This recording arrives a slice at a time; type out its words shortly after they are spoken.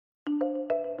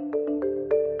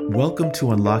Welcome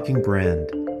to Unlocking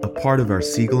Brand, a part of our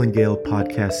Siegel+Gale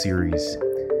podcast series.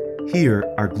 Here,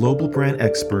 our global brand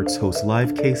experts host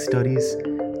live case studies,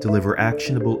 deliver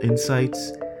actionable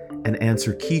insights, and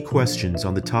answer key questions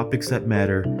on the topics that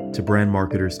matter to brand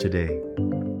marketers today.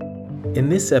 In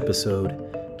this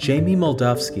episode, Jamie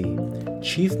Moldafsky,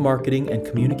 Chief Marketing and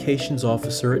Communications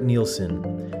Officer at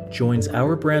Nielsen, joins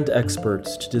our brand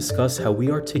experts to discuss how we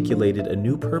articulated a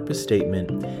new purpose statement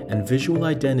and visual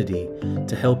identity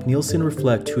to help Nielsen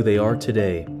reflect who they are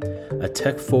today, a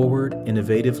tech-forward,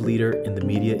 innovative leader in the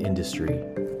media industry.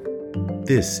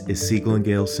 This is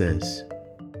Siegel+Gale Says.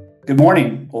 Good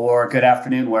morning or good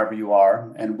afternoon, wherever you are,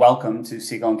 and welcome to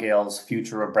Siegel+Gale's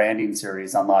Future of Branding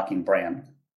series, Unlocking Brand.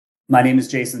 My name is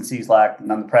Jason Cielslak, and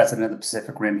I'm the president of the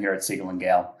Pacific Rim here at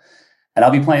Siegel+Gale. And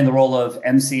I'll be playing the role of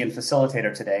MC and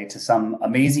facilitator today to some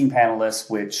amazing panelists,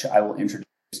 which I will introduce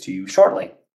to you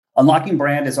shortly. Unlocking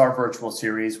Brand is our virtual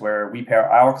series where we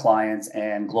pair our clients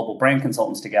and global brand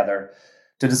consultants together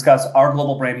to discuss our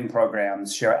global branding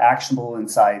programs, share actionable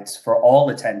insights for all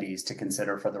attendees to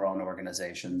consider for their own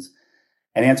organizations,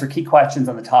 and answer key questions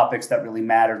on the topics that really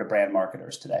matter to brand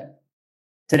marketers today.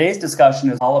 Today's discussion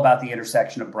is all about the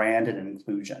intersection of brand and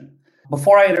inclusion.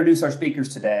 Before I introduce our speakers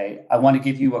today, I want to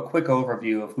give you a quick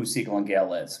overview of who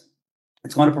Siegel+Gale is.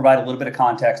 It's going to provide a little bit of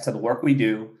context to the work we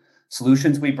do,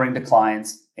 solutions we bring to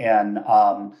clients, and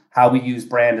how we use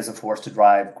brand as a force to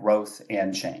drive growth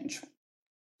and change.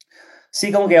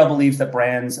 Siegel+Gale believes that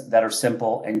brands that are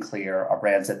simple and clear are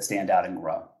brands that stand out and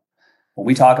grow. When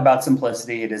we talk about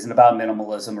simplicity, it isn't about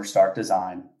minimalism or stark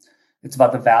design. It's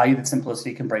about the value that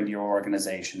simplicity can bring to your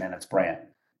organization and its brand.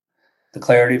 The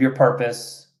clarity of your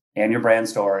purpose and your brand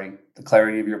story, the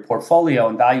clarity of your portfolio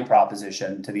and value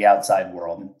proposition to the outside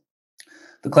world,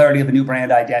 the clarity of a new brand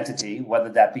identity, whether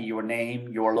that be your name,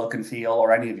 your look and feel,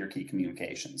 or any of your key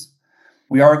communications.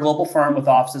 We are a global firm with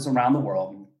offices around the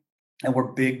world, and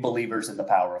we're big believers in the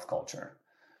power of culture.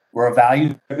 We're a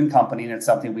value-driven company, and it's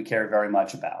something we care very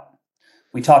much about.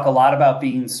 We talk a lot about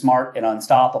being smart and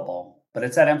unstoppable, but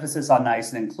it's that emphasis on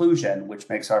nice and inclusion which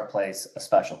makes our place a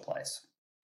special place.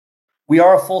 We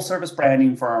are a full-service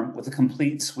branding firm with a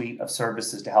complete suite of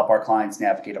services to help our clients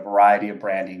navigate a variety of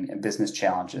branding and business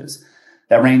challenges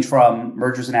that range from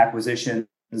mergers and acquisitions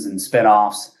and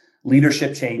spin-offs,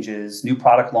 leadership changes, new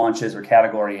product launches or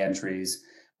category entries,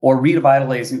 or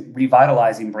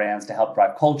revitalizing brands to help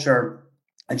drive culture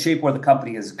and shape where the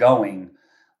company is going,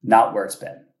 not where it's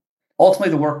been.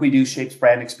 Ultimately, the work we do shapes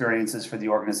brand experiences for the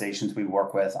organizations we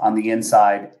work with on the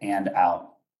inside and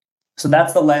out. So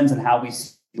that's the lens and how we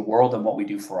see the world and what we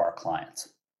do for our clients.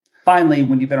 Finally,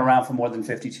 when you've been around for more than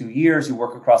 52 years, you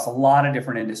work across a lot of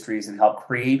different industries and help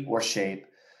create or shape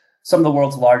some of the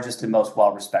world's largest and most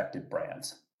well-respected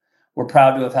brands. We're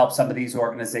proud to have helped some of these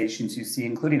organizations you see,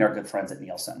 including our good friends at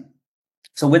Nielsen.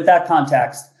 So with that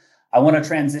context, I want to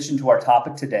transition to our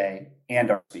topic today and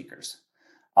our speakers.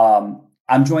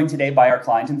 I'm joined today by our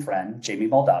client and friend, Jamie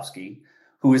Moldafsky,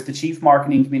 who is the Chief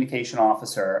Marketing Communication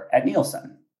Officer at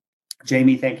Nielsen.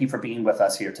 Jamie, thank you for being with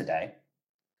us here today.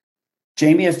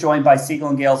 Jamie is joined by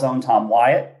Siegel+Gale's own Thom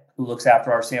Wyatt, who looks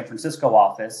after our San Francisco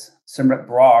office, Simrit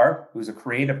Brar, who's a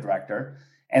creative director,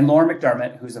 and Lauren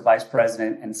McDermott, who's a vice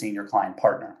president and senior client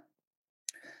partner.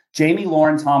 Jamie,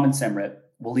 Lauren, Thom, and Simrit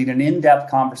will lead an in-depth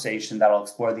conversation that will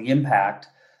explore the impact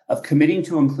of committing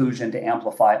to inclusion to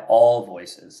amplify all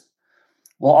voices.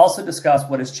 We'll also discuss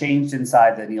what has changed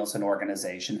inside the Nielsen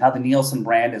organization, how the Nielsen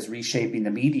brand is reshaping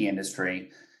the media industry,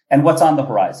 and what's on the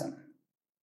horizon.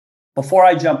 Before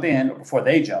they jump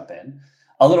in,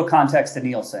 a little context to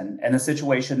Nielsen and the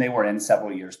situation they were in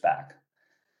several years back.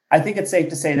 I think it's safe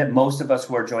to say that most of us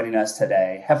who are joining us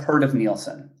today have heard of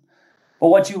Nielsen, but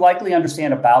what you likely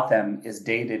understand about them is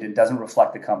dated and doesn't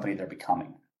reflect the company they're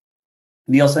becoming.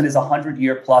 Nielsen is a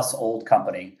 100-year-plus old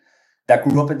company that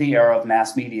grew up in the era of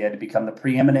mass media to become the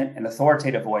preeminent and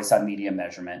authoritative voice on media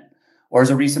measurement, or as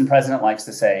a recent president likes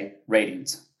to say,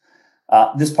 ratings.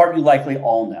 This part you likely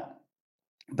all know.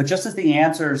 But just as the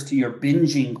answers to your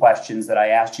binging questions that I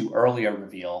asked you earlier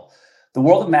reveal, the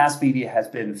world of mass media has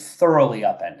been thoroughly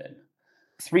upended.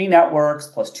 3 networks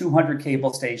plus 200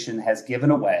 cable stations has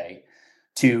given way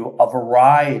to a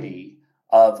variety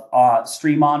of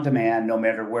stream on demand, no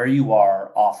matter where you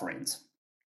are, offerings.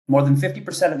 More than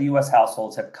 50% of the US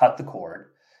households have cut the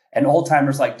cord, and old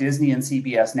timers like Disney and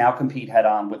CBS now compete head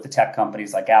on with the tech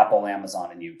companies like Apple, Amazon,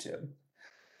 and YouTube.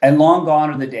 And long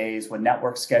gone are the days when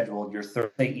networks scheduled your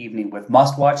Thursday evening with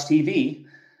must-watch TV.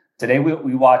 Today,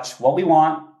 we watch what we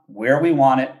want, where we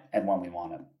want it, and when we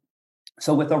want it.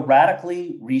 So with a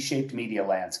radically reshaped media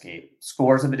landscape,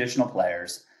 scores of additional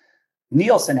players,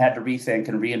 Nielsen had to rethink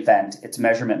and reinvent its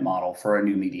measurement model for a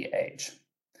new media age.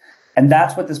 And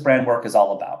that's what this brand work is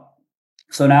all about.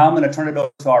 So now I'm going to turn it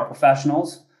over to our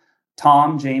professionals.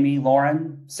 Thom, Jamie,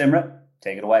 Lauren, Simrit,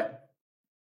 take it away.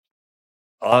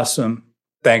 Awesome.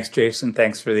 Thanks, Jason.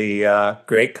 Thanks for the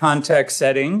great context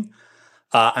setting.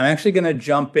 I'm actually going to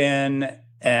jump in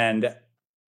and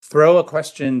throw a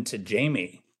question to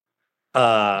Jamie.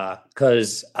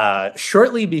 Because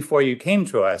shortly before you came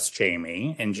to us,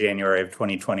 Jamie, in January of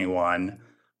 2021,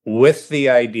 with the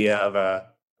idea of a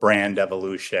brand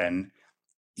evolution,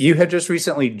 you had just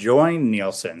recently joined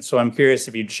Nielsen. So I'm curious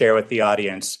if you'd share with the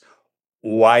audience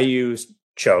why you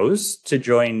chose to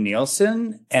join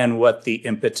Nielsen and what the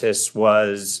impetus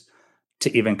was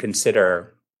to even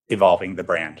consider evolving the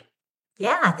brand.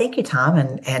 Yeah, thank you, Thom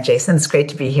and Jason. It's great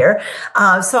to be here.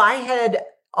 So I had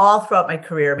all throughout my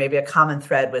career, maybe a common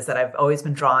thread was that I've always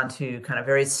been drawn to kind of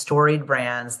very storied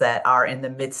brands that are in the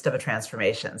midst of a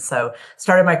transformation. So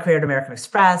started my career at American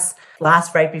Express.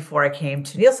 Right before I came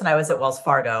to Nielsen, I was at Wells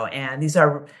Fargo. And these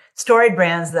are storied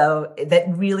brands, though, that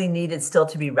really needed still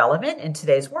to be relevant in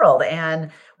today's world. And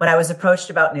when I was approached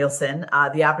about Nielsen,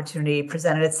 the opportunity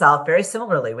presented itself very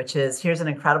similarly, which is here's an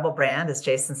incredible brand, as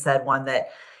Jason said, one that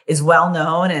is well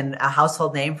known and a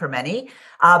household name for many,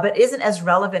 but isn't as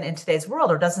relevant in today's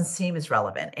world or doesn't seem as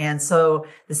relevant. And so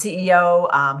the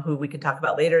CEO, who we can talk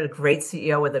about later, a great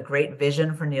CEO with a great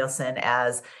vision for Nielsen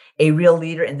as a real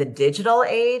leader in the digital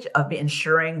age of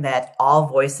ensuring that all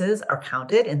voices are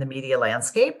counted in the media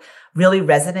landscape, really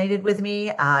resonated with me.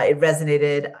 It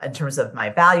resonated in terms of my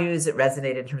values. It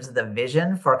resonated in terms of the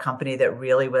vision for a company that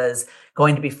really was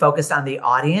going to be focused on the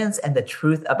audience and the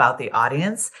truth about the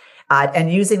audience.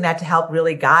 And using that to help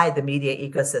really guide the media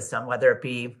ecosystem, whether it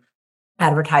be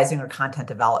advertising or content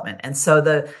development. And so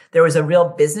there was a real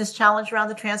business challenge around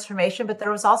the transformation, but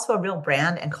there was also a real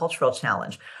brand and cultural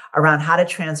challenge around how to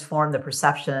transform the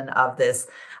perception of this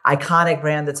iconic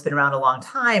brand that's been around a long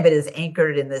time, but is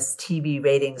anchored in this TV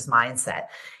ratings mindset.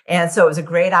 And so it was a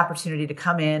great opportunity to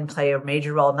come in, play a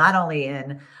major role, not only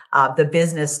in the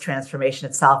business transformation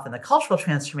itself and the cultural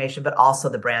transformation, but also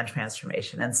the brand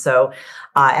transformation. And so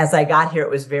as I got here, it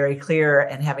was very clear,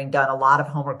 and having done a lot of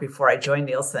homework before I joined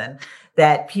Nielsen,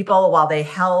 that people, while they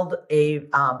held a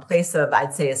place of,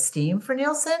 I'd say, esteem for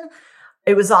Nielsen,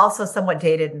 it was also somewhat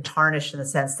dated and tarnished in the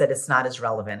sense that it's not as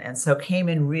relevant. And so came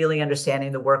in really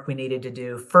understanding the work we needed to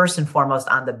do, first and foremost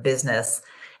on the business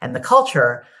and the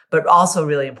culture, but also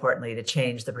really importantly to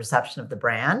change the perception of the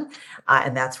brand.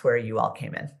 And that's where you all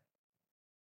came in.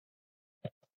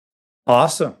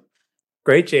 Awesome.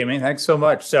 Great, Jamie. Thanks so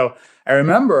much. So I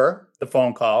remember the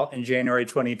phone call in January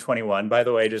 2021. By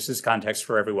the way, just as context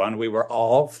for everyone, we were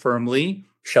all firmly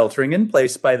sheltering in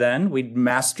place by then. We'd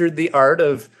mastered the art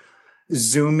of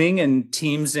Zooming and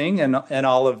Teamsing and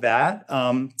all of that.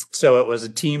 So it was a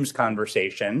Teams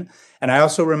conversation. And I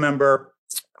also remember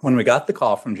when we got the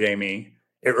call from Jamie,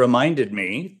 it reminded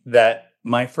me that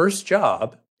my first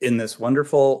job in this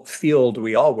wonderful field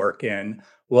we all work in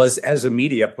was as a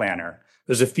media planner.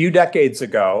 It was a few decades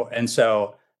ago. And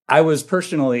so I was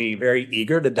personally very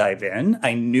eager to dive in.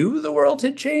 I knew the world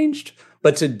had changed,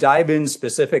 but to dive in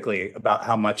specifically about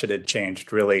how much it had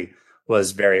changed really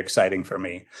was very exciting for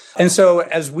me. And so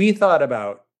as we thought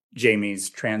about Jamie's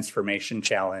transformation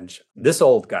challenge, this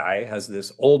old guy has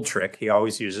this old trick he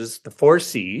always uses, the 4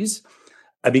 C's.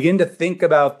 I begin to think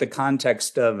about the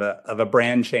context of a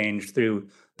brand change through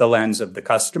the lens of the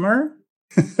customer,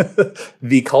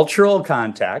 the cultural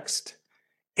context,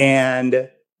 and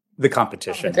the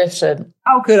competition.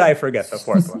 How could I forget the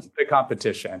fourth one? The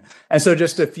competition. And so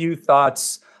just a few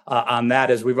thoughts on that,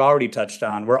 as we've already touched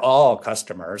on. We're all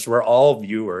customers, we're all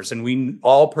viewers, and we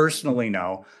all personally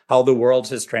know how the world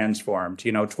has transformed.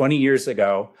 20 years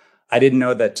ago, I didn't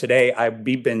know that today I'd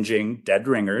be binging Dead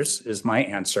Ringers is my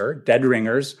answer. Dead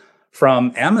Ringers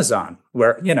from Amazon,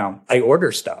 where, I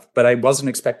order stuff, but I wasn't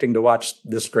expecting to watch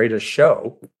this greatest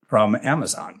show from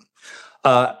Amazon.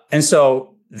 And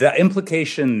so the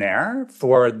implication there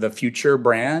for the future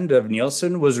brand of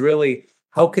Nielsen was really,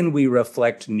 how can we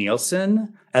reflect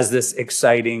Nielsen as this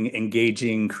exciting,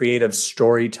 engaging, creative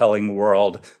storytelling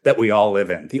world that we all live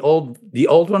in? The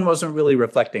old one wasn't really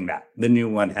reflecting that. The new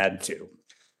one had to.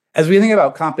 As we think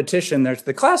about competition, there's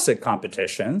the classic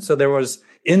competition. So there was,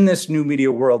 in this new media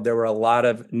world, there were a lot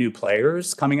of new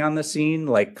players coming on the scene,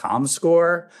 like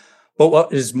ComScore. But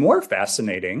what is more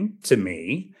fascinating to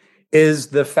me is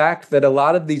the fact that a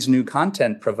lot of these new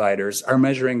content providers are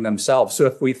measuring themselves. So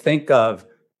if we think of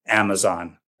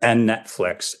Amazon and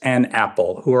Netflix and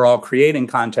Apple, who are all creating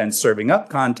content, serving up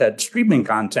content, streaming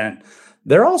content,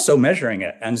 they're also measuring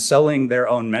it and selling their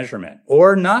own measurement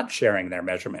or not sharing their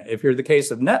measurement. If you're the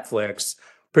case of Netflix,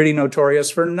 pretty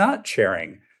notorious for not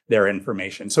sharing their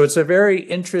information. So it's a very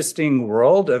interesting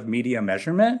world of media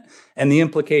measurement. And the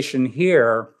implication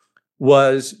here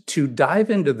was to dive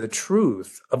into the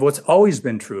truth of what's always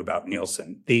been true about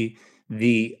Nielsen,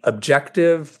 the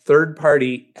objective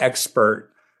third-party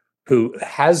expert who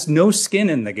has no skin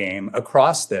in the game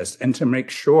across this, and to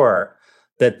make sure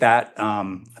that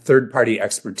third-party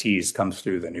expertise comes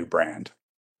through the new brand.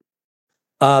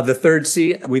 The third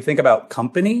C, we think about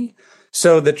company.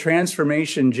 So the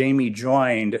transformation Jamie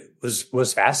joined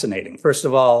was fascinating. First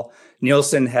of all,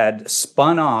 Nielsen had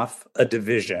spun off a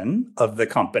division of the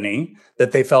company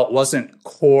that they felt wasn't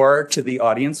core to the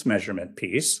audience measurement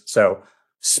piece. So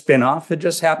spin-off had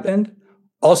just happened.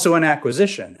 Also an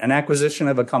acquisition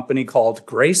of a company called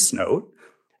Gracenote.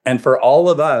 And for all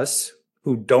of us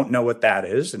who don't know what that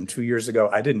is, and 2 years ago,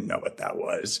 I didn't know what that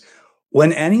was.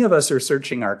 When any of us are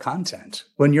searching our content,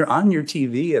 when you're on your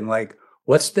TV and like,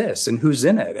 what's this? And who's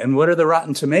in it? And what are the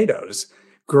Rotten Tomatoes?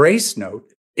 Gracenote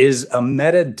is a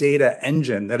metadata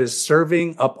engine that is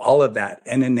serving up all of that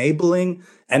and enabling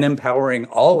and empowering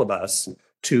all of us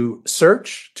to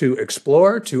search, to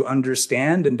explore, to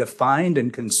understand and to find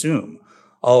and consume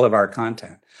all of our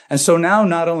content. And so now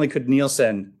not only could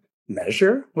Nielsen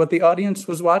measure what the audience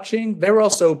was watching, they were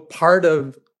also part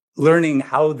of learning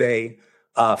how they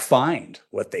find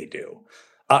what they do.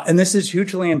 And this is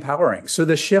hugely empowering. So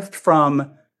the shift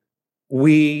from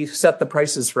we set the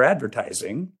prices for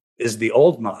advertising is the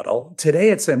old model.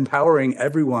 Today, it's empowering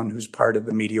everyone who's part of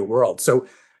the media world. So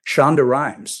Shonda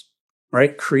Rhimes,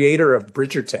 right, creator of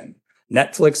Bridgerton.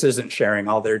 Netflix isn't sharing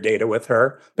all their data with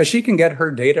her, but she can get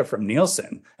her data from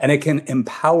Nielsen, and it can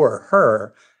empower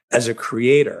her as a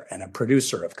creator and a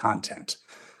producer of content.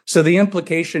 So the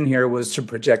implication here was to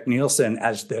project Nielsen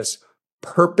as this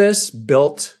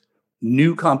purpose-built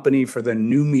new company for the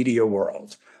new media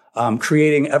world,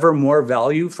 creating ever more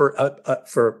value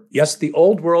for yes, the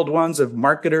old world ones of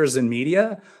marketers and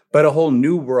media, but a whole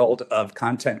new world of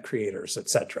content creators, et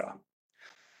cetera.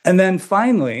 And then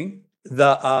finally,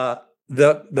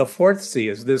 the fourth C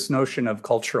is this notion of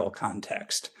cultural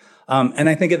context. And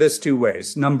I think of this two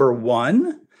ways. Number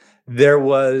one, there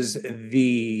was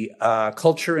the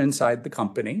culture inside the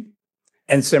company.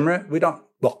 And Simrit,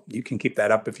 you can keep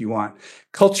that up if you want.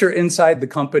 Culture inside the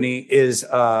company is,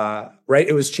 right,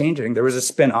 it was changing. There was a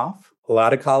spin-off, a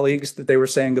lot of colleagues that they were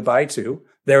saying goodbye to.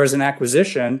 There was an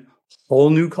acquisition, whole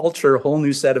new culture, whole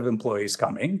new set of employees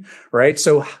coming, right?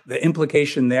 So the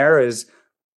implication there is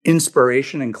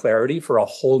inspiration and clarity for a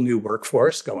whole new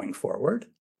workforce going forward.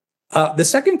 The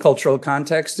second cultural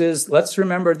context is, let's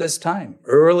remember this time,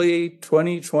 early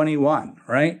 2021,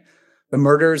 right? The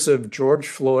murders of George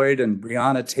Floyd and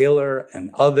Breonna Taylor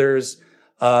and others,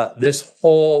 this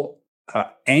whole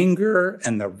anger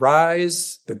and the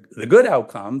rise, the good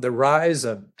outcome, the rise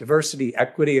of diversity,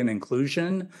 equity, and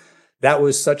inclusion, that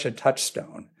was such a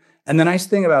touchstone. And the nice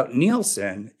thing about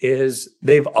Nielsen is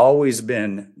they've always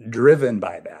been driven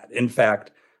by that. In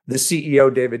fact, the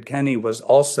CEO, David Kenny, was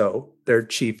also their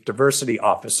chief diversity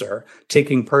officer,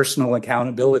 taking personal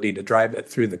accountability to drive it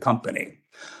through the company.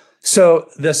 So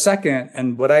the second,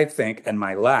 and what I think, and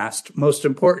my last most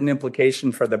important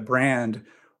implication for the brand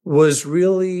was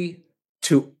really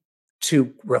to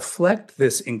reflect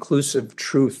this inclusive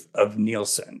truth of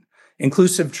Nielsen.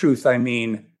 Inclusive truth, I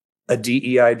mean, a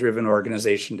DEI-driven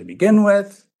organization to begin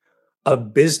with, a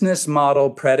business model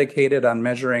predicated on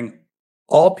measuring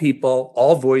all people,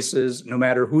 all voices, no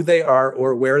matter who they are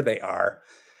or where they are.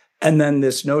 And then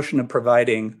this notion of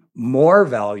providing more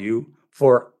value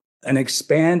for an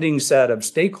expanding set of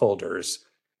stakeholders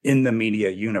in the media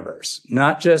universe,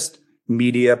 not just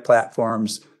media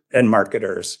platforms and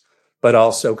marketers, but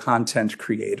also content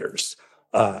creators,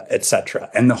 et cetera.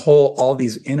 And all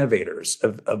these innovators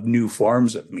of new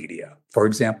forms of media, for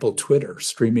example, Twitter,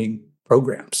 streaming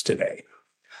programs today.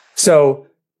 So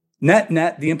net,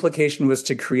 the implication was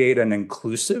to create an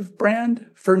inclusive brand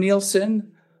for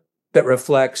Nielsen that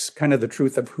reflects kind of the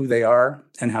truth of who they are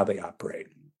and how they operate.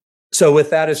 So with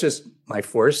that, it's just my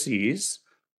 4 C's,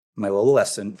 my little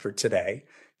lesson for today.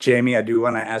 Jamie, I do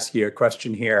want to ask you a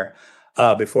question here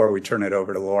before we turn it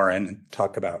over to Lauren and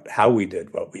talk about how we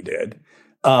did what we did.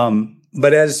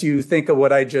 But as you think of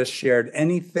what I just shared,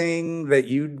 anything that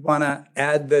you'd want to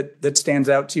add that stands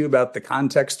out to you about the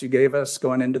context you gave us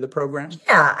going into the program?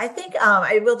 Yeah, I think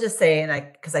I will just say,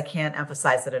 and because I can't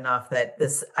emphasize it enough, that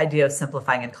this idea of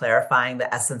simplifying and clarifying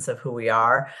the essence of who we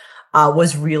are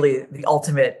was really the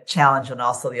ultimate challenge and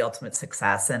also the ultimate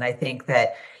success. And I think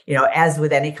that, as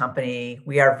with any company,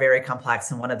 we are very complex.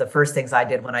 And one of the first things I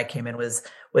did when I came in was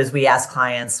we asked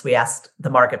clients, we asked the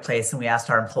marketplace, and we asked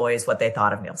our employees what they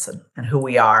thought of Nielsen and who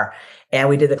we are. And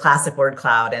we did the classic word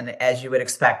cloud. And as you would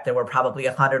expect, there were probably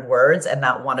 100 words, and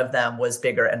not one of them was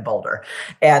bigger and bolder.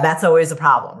 And that's always a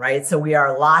problem, right? So we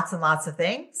are lots and lots of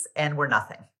things, and we're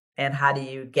nothing. And how do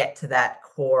you get to that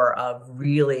core of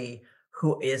really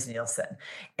who is Nielsen?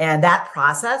 And that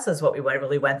process is what we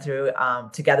really went through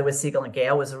together with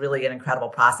Siegel+Gale. Was really an incredible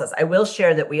process. I will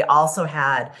share that we also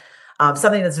had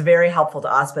something that's very helpful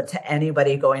to us, but to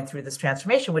anybody going through this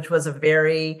transformation, which was a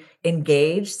very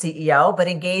engaged CEO, but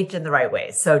engaged in the right way.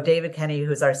 So David Kenny,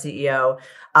 who's our CEO,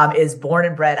 is born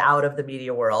and bred out of the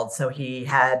media world. So he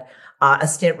had a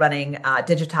stint running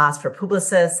Digitas for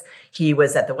Publicis. He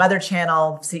was at the Weather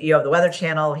Channel, CEO of the Weather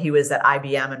Channel. He was at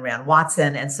IBM and ran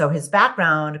Watson. And so his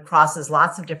background crosses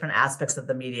lots of different aspects of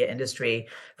the media industry,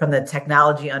 from the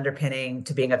technology underpinning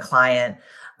to being a client,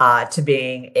 to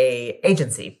being a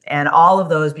agency. And all of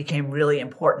those became really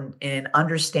important in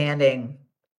understanding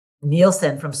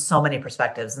Nielsen from so many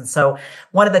perspectives. And so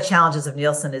one of the challenges of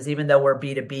Nielsen is, even though we're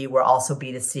B2B, we're also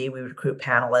B2C. We recruit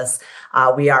panelists.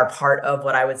 We are part of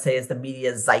what I would say is the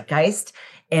media zeitgeist.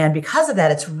 And because of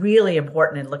that, it's really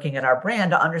important in looking at our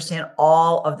brand to understand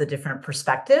all of the different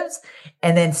perspectives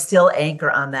and then still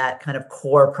anchor on that kind of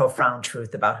core profound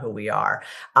truth about who we are.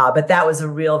 But that was a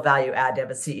real value add to have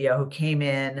a CEO who came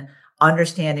in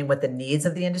understanding what the needs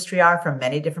of the industry are from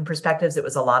many different perspectives. It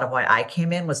was a lot of why I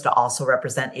came in, was to also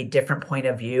represent a different point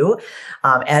of view.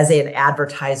 As an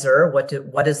advertiser, what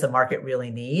does the market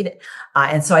really need?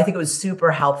 And so I think it was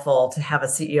super helpful to have a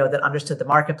CEO that understood the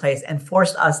marketplace and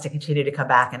forced us to continue to come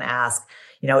back and ask,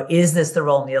 is this the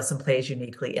role Nielsen plays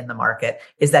uniquely in the market?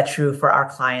 Is that true for our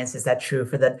clients? Is that true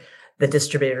for the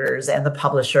distributors and the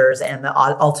publishers and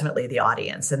ultimately the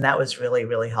audience? And that was really,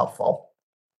 really helpful.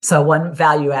 So one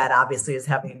value add, obviously, is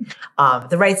having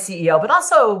the right CEO, but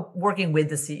also working with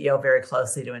the CEO very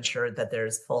closely to ensure that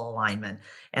there's full alignment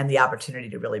and the opportunity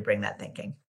to really bring that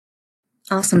thinking.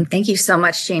 Awesome. Thank you so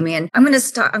much, Jamie. And I'm going to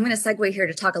segue here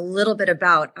to talk a little bit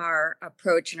about our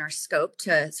approach and our scope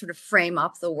to sort of frame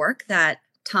up the work that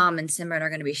Thom and Simrit are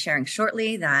going to be sharing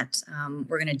shortly, that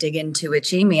we're going to dig into with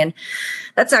Jamie. And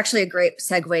that's actually a great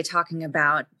segue, talking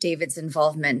about David's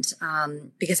involvement,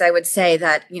 because I would say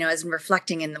that, as I'm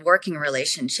reflecting in the working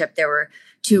relationship, there were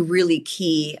two really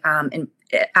key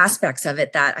aspects of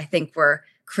it that I think were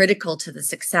critical to the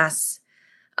success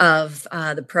of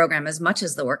the program as much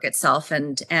as the work itself.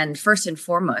 And first and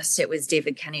foremost, it was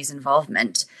David Kenny's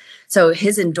involvement. So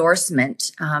his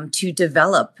endorsement to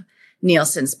develop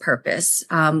Nielsen's purpose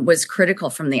was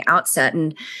critical from the outset.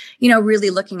 And,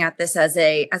 really looking at this as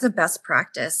a best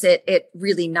practice, it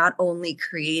really not only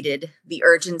created the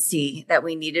urgency that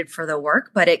we needed for the work,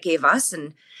 but it gave us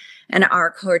and our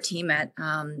core team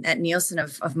at Nielsen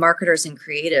of marketers and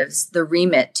creatives the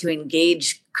remit to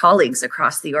engage colleagues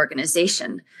across the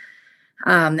organization.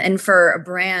 And for a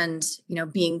brand,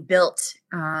 being built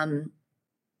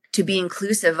to be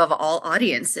inclusive of all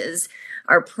audiences,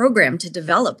 our program to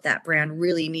develop that brand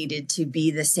really needed to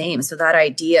be the same. So that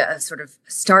idea of sort of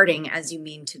starting as you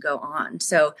mean to go on.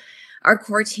 So our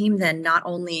core team then not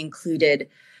only included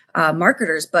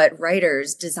marketers, but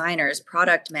writers, designers,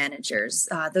 product managers,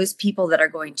 those people that are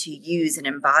going to use and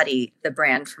embody the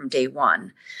brand from day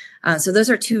one. So those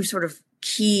are two sort of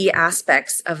key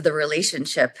aspects of the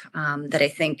relationship that I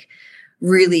think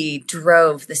really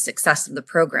drove the success of the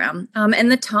program.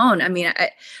 And the tone,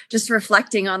 just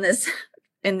reflecting on this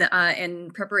in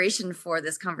preparation for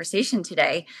this conversation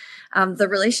today, the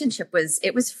relationship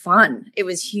was fun. It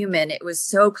was human. It was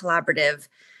so collaborative,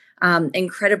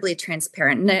 incredibly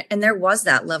transparent. And there was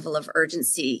that level of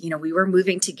urgency. We were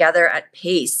moving together at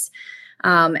pace,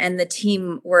 and the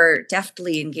team were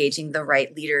deftly engaging the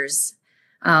right leaders,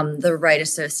 the right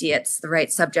associates, the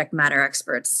right subject matter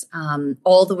experts,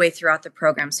 all the way throughout the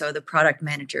program. So the product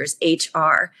managers,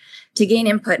 HR, to gain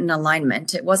input and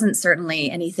alignment. It wasn't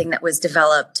certainly anything that was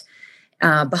developed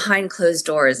behind closed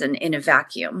doors and in a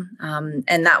vacuum.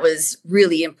 And that was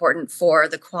really important for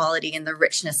the quality and the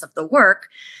richness of the work.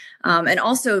 And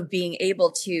also being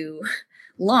able to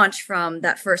launch from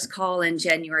that first call in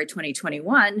January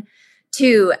 2021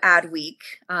 to Ad Week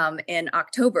in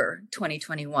October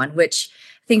 2021, which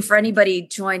I think for anybody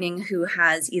joining who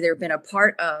has either been a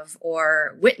part of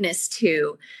or witness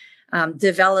to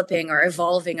developing or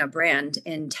evolving a brand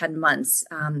in 10 months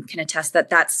can attest that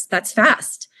that's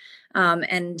fast.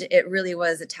 And it really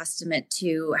was a testament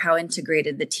to how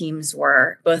integrated the teams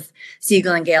were, both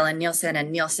Siegel+Gale and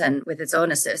Nielsen with its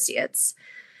own associates.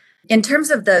 In terms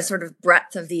of the sort of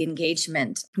breadth of the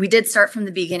engagement, we did start from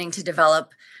the beginning to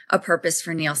develop a purpose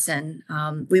for Nielsen.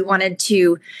 We wanted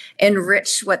to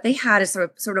enrich what they had as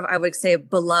sort of, I would say, a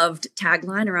beloved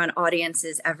tagline around audience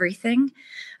is everything,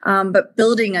 but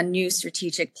building a new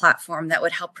strategic platform that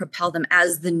would help propel them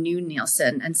as the new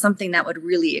Nielsen and something that would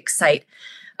really excite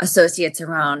associates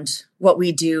around what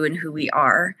we do and who we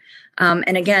are.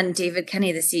 And again, David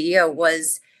Kenny, the CEO,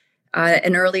 was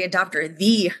an early adopter,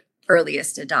 the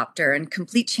earliest adopter and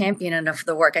complete champion of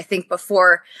the work. I think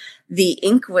before the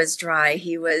ink was dry,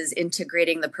 he was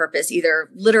integrating the purpose either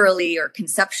literally or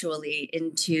conceptually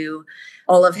into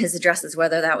all of his addresses,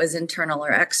 whether that was internal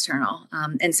or external.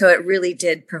 And so it really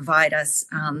did provide us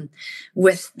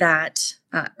with that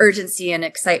urgency and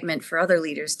excitement for other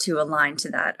leaders to align to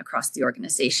that across the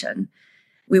organization.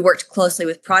 We worked closely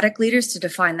with product leaders to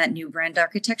define that new brand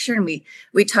architecture, and we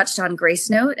touched on Grace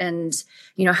Note and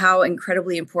how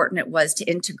incredibly important it was to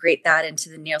integrate that into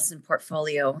the Nielsen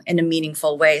portfolio in a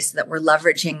meaningful way, so that we're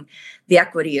leveraging the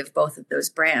equity of both of those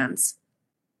brands.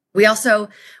 We also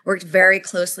worked very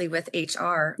closely with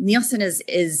HR. Nielsen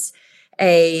is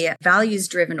a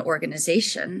values-driven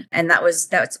organization, and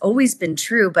that's always been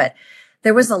true, but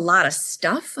there was a lot of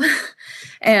stuff.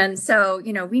 And so,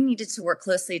 we needed to work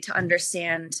closely to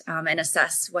understand and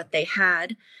assess what they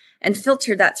had and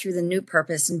filter that through the new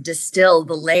purpose and distill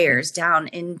the layers down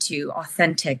into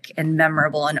authentic and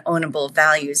memorable and ownable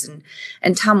values.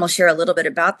 And Thom will share a little bit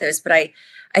about those, but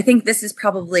I think this is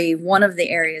probably one of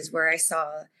the areas where I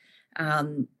saw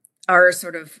our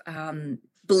sort of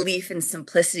belief in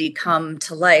simplicity come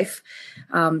to life.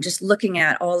 Just looking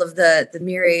at all of the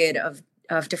myriad of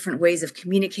different ways of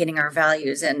communicating our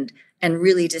values and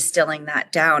really distilling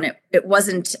that down. It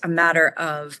wasn't a matter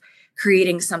of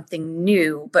creating something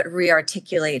new, but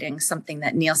re-articulating something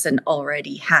that Nielsen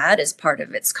already had as part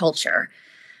of its culture.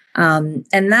 And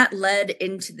that led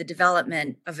into the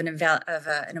development of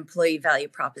an employee value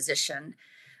proposition,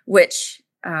 which,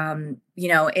 in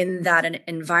that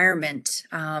environment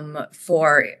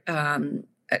for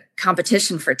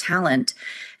competition for talent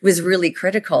was really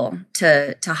critical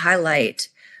to highlight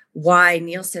why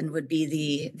Nielsen would be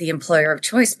the employer of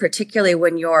choice, particularly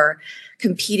when you're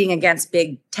competing against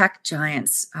big tech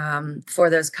giants for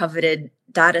those coveted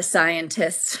data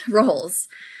scientist roles.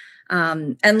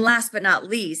 And last but not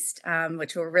least,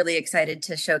 which we're really excited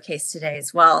to showcase today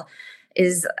as well,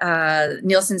 is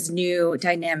Nielsen's new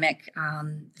dynamic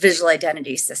visual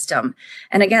identity system.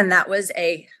 And again, that was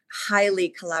a highly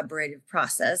collaborative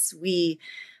process. We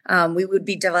would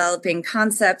be developing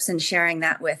concepts and sharing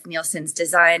that with Nielsen's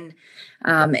design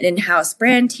and in-house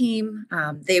brand team.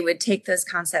 They would take those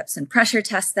concepts and pressure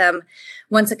test them.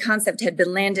 Once a concept had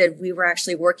been landed, we were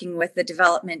actually working with the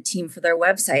development team for their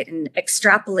website and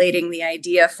extrapolating the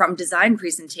idea from design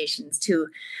presentations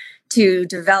to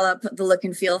develop the look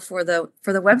and feel for the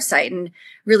website. And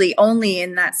really only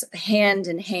in that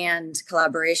hand-in-hand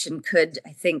collaboration could,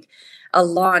 I think, a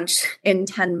launch in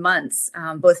 10 months,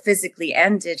 both physically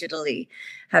and digitally,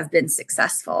 have been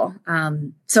successful.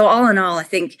 So all in all, I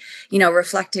think,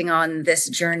 reflecting on this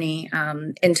journey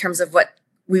in terms of what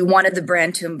we wanted the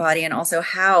brand to embody and also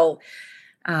how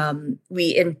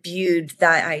we imbued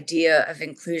that idea of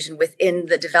inclusion within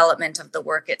the development of the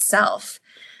work itself.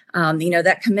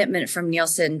 That commitment from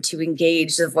Nielsen to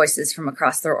engage the voices from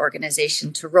across their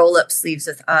organization, to roll up sleeves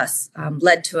with us,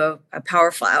 led to a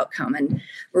powerful outcome. And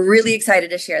we're really excited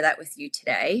to share that with you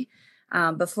today.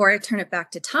 Before I turn it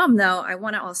back to Thom, though, I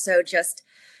want to also just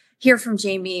hear from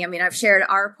Jamie. I mean, I've shared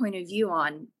our point of view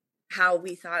on how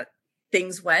we thought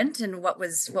things went and what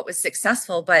was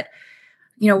successful. But,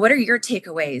 what are your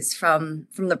takeaways from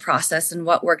the process and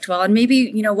what worked well? And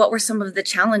maybe, what were some of the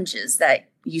challenges that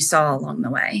you saw along the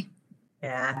way?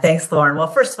 Yeah, thanks, Lauren. Well,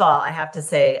 first of all, I have to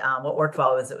say what worked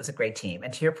well was it was a great team.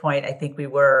 And to your point, I think we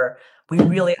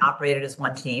really operated as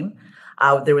one team.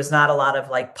 There was not a lot of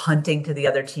punting to the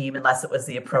other team unless it was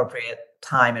the appropriate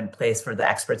time and place for the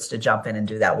experts to jump in and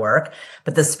do that work.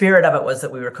 But the spirit of it was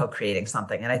that we were co-creating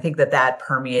something. And I think that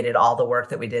permeated all the work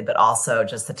that we did, but also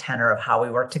just the tenor of how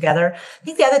we worked together. I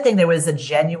think the other thing, there was a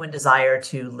genuine desire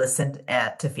to listen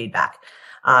to feedback.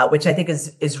 Which I think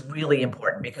is really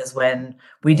important, because when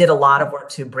we did a lot of work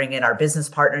to bring in our business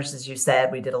partners, as you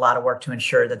said, we did a lot of work to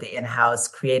ensure that the in-house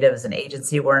creatives and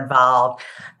agency were involved,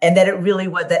 and that it really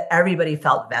was that everybody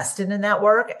felt vested in that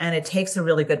work. And it takes a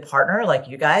really good partner like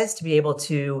you guys to be able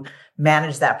to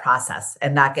manage that process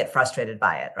and not get frustrated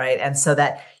by it, right? And so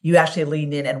that you actually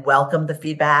leaned in and welcomed the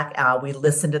feedback. We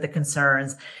listened to the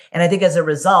concerns. And I think as a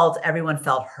result, everyone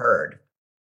felt heard.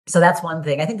 So that's one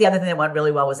thing. I think the other thing that went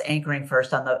really well was anchoring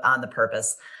first on the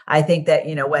purpose. I think that,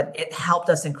 when it helped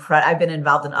us I've been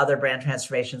involved in other brand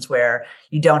transformations where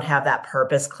you don't have that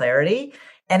purpose clarity.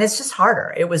 And it's just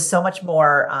harder. It was so much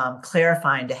more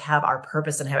clarifying to have our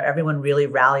purpose and have everyone really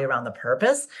rally around the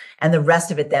purpose. And the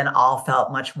rest of it then all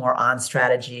felt much more on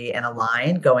strategy and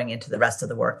aligned going into the rest of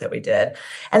the work that we did.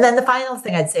 And then the final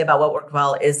thing I'd say about what worked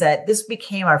well is that this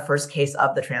became our first case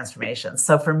of the transformation.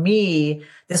 So for me,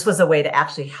 this was a way to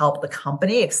actually help the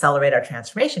company accelerate our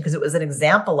transformation because it was an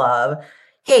example of,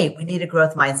 hey, we need a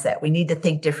growth mindset. We need to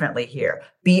think differently here.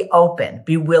 Be open,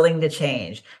 be willing to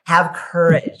change, have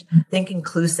courage, think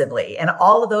inclusively. And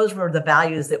all of those were the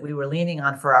values that we were leaning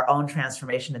on for our own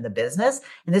transformation in the business.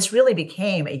 And this really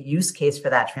became a use case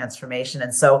for that transformation.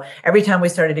 And so every time we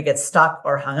started to get stuck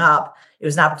or hung up, it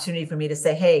was an opportunity for me to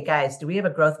say, hey, guys, do we have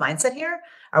a growth mindset here?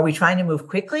 Are we trying to move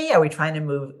quickly? Are we trying to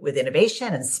move with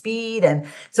innovation and speed? And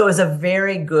so it was a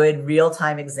very good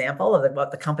real-time example of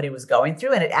what the company was going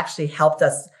through. And it actually helped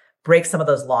us break some of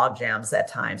those log jams at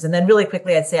times. And then really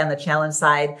quickly, I'd say on the challenge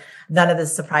side, none of this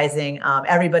is surprising.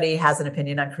 Everybody has an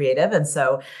opinion on creative. And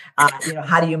so,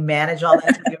 how do you manage all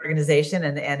that in the organization?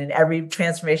 And in every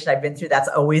transformation I've been through, that's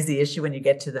always the issue when you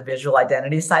get to the visual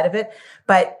identity side of it.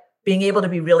 But being able to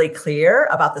be really clear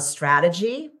about the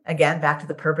strategy, again, back to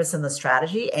the purpose and the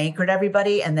strategy, anchored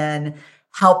everybody, and then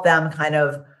help them kind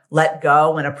of let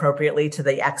go when appropriately to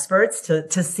the experts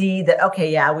to see that,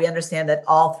 okay, yeah, we understand that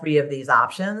all three of these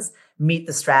options meet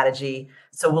the strategy.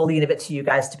 So we'll leave it to you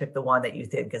guys to pick the one that you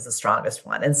think is the strongest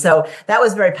one. And so that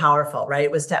was very powerful, right?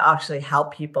 It was to actually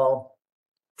help people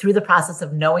through the process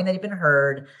of knowing that they've been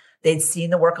heard. They'd seen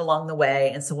the work along the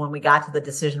way. And so when we got to the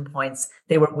decision points,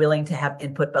 they were willing to have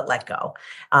input, but let go.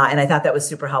 And I thought that was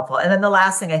super helpful. And then the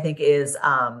last thing I think is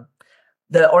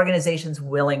the organization's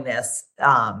willingness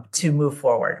to move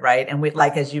forward, right? And we,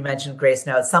 like, as you mentioned, Grace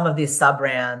notes, some of these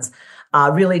sub-brands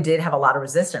really did have a lot of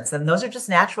resistance. And those are just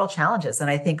natural challenges.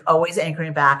 And I think always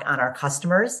anchoring back on our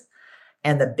customers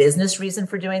and the business reason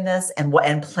for doing this and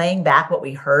playing back what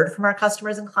we heard from our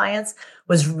customers and clients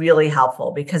was really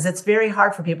helpful because it's very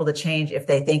hard for people to change if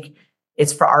they think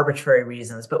it's for arbitrary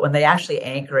reasons. But when they actually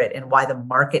anchor it in why the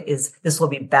market is, this will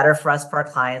be better for us, for our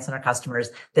clients and our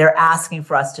customers, they're asking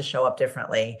for us to show up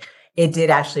differently. It did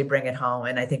actually bring it home.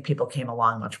 And I think people came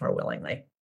along much more willingly.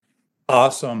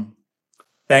 Awesome.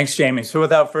 Thanks, Jamie. So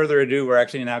without further ado, we're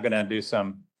actually now going to do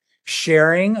some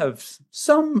sharing of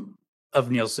some of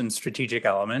Nielsen's strategic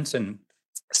elements, and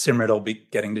Simrit will be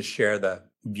getting to share the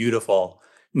beautiful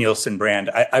Nielsen brand.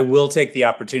 I will take the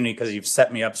opportunity because you've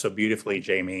set me up so beautifully,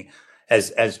 Jamie.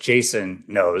 As Jason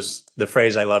knows, the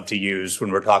phrase I love to use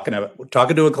when we're talking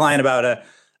to a client about a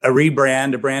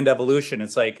rebrand, a brand evolution,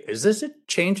 it's like, is this a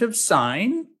change of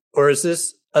sign or is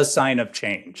this a sign of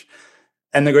change?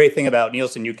 And the great thing about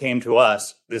Nielsen, you came to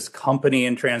us, this company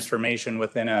in transformation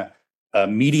within a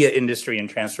media industry in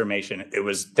transformation. It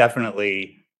was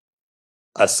definitely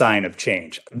a sign of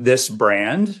change. This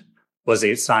brand was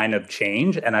a sign of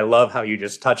change. And I love how you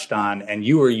just touched on, and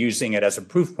you were using it as a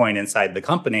proof point inside the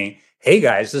company. Hey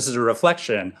guys, this is a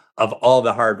reflection of all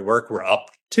the hard work we're up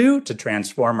to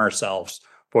transform ourselves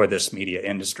for this media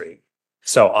industry.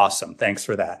 So awesome. Thanks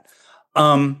for that.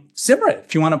 Simrit,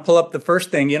 if you want to pull up the first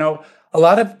thing, a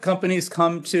lot of companies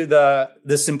come to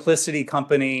the simplicity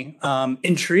company,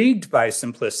 intrigued by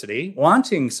simplicity,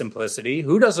 wanting simplicity.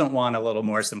 Who doesn't want a little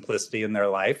more simplicity in their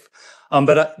life?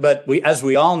 But we, as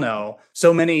we all know,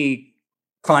 so many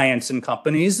clients and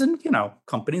companies, and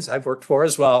companies I've worked for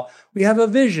as well, we have a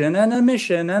vision and a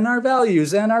mission and our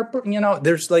values and our,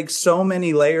 there's like so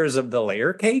many layers of the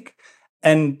layer cake.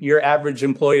 And your average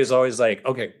employee is always like,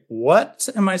 okay, what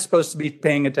am I supposed to be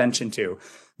paying attention to?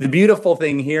 The beautiful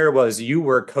thing here was you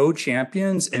were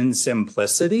co-champions in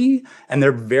simplicity, and there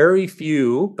are very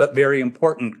few, but very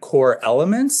important core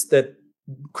elements that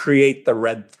create the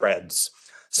red threads.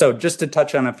 So just to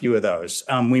touch on a few of those,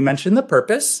 we mentioned the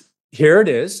purpose. Here it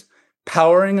is,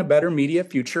 powering a better media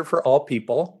future for all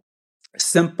people.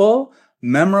 Simple,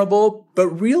 memorable, but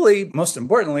really, most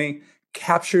importantly,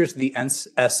 captures the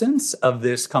essence of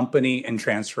this company in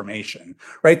transformation,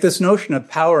 right? This notion of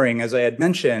powering, as I had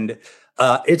mentioned,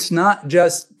 it's not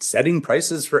just setting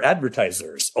prices for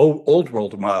advertisers, old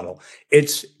world model.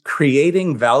 It's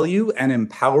creating value and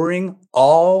empowering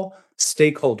all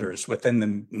stakeholders within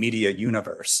the media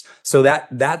universe. So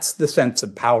that's the sense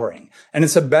of powering. And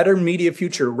it's a better media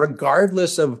future,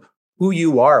 regardless of who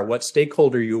you are, what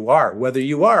stakeholder you are, whether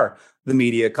you are the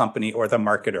media company or the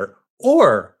marketer,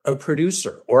 or a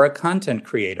producer or a content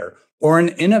creator or an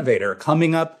innovator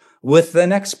coming up with the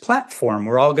next platform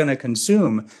we're all going to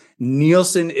consume.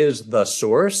 Nielsen is the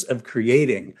source of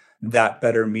creating that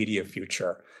better media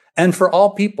future. And for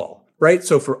all people, right?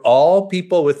 So for all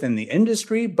people within the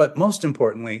industry, but most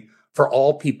importantly, for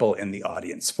all people in the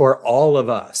audience, for all of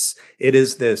us, it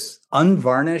is this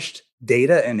unvarnished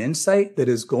data and insight that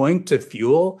is going to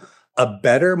fuel a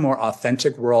better, more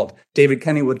authentic world. David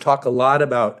Kenny would talk a lot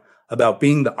about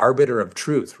being the arbiter of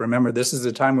truth. Remember, this is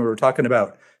the time we were talking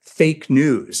about fake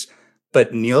news,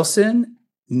 but Nielsen,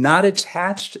 not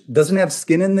attached, doesn't have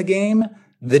skin in the game.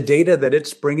 The data that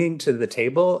it's bringing to the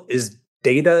table is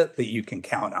data that you can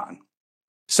count on.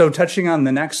 So touching on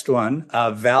the next one,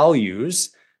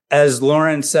 values, as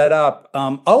Lauren set up,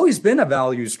 always been a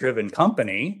values-driven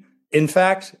company. In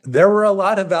fact, there were a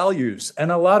lot of values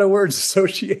and a lot of words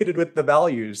associated with the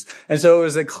values. And so it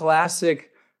was a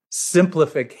classic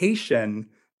simplification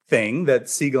thing that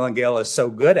Siegel+Gale is so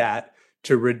good at,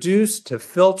 to reduce, to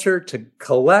filter, to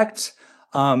collect,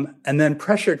 and then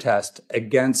pressure test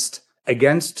against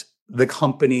the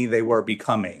company they were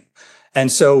becoming. And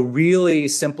so really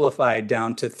simplified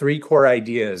down to 3 core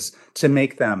ideas to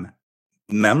make them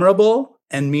memorable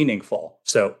and meaningful.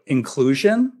 So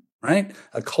inclusion, right?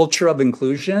 A culture of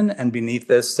inclusion, and beneath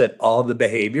this sit all the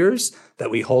behaviors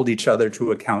that we hold each other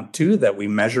to account to, that we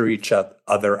measure each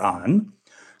other on.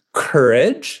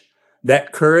 Courage,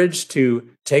 that courage to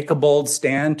take a bold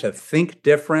stand, to think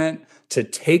different, to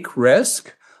take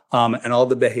risk, and all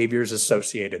the behaviors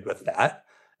associated with that.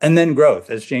 And then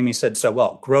growth, as Jamie said so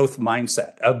well, growth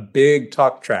mindset, a big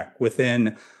talk track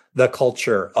within the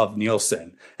culture of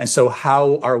Nielsen. And so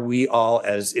how are we all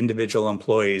as individual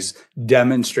employees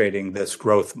demonstrating this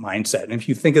growth mindset? And if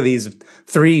you think of these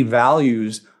 3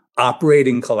 values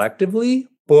operating collectively,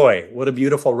 boy, what a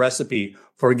beautiful recipe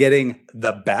for getting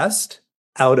the best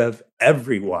out of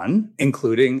everyone,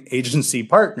 including agency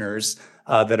partners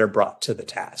that are brought to the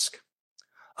task.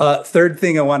 Third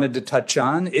thing I wanted to touch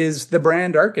on is the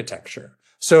brand architecture.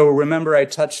 So remember, I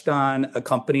touched on a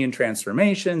company in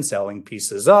transformation, selling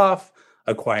pieces off,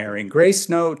 acquiring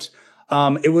Gracenote.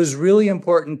 It was really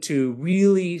important to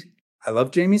really, I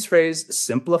love Jamie's phrase,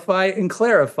 simplify and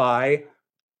clarify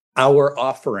our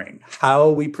offering, how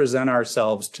we present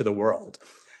ourselves to the world.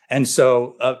 And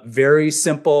so a very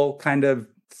simple kind of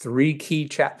 3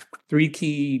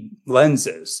 key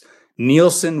lenses.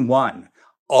 Nielsen 1.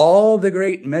 All the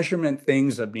great measurement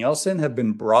things of Nielsen have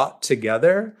been brought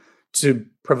together to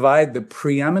provide the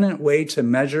preeminent way to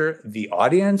measure the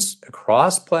audience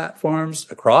across platforms,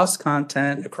 across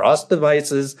content, across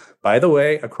devices, by the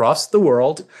way, across the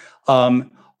world,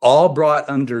 all brought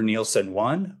under Nielsen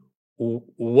 1.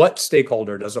 What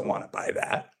stakeholder doesn't want to buy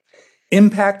that?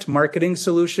 Impact Marketing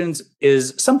Solutions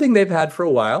is something they've had for a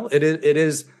while. It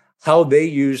is how they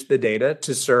use the data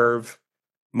to serve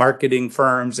marketing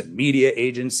firms and media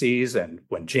agencies. And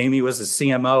when Jamie was the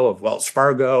CMO of Wells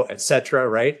Fargo, et cetera,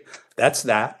 right? That's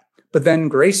that. But then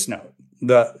Gracenote,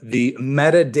 the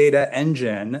metadata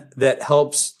engine that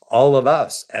helps all of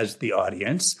us as the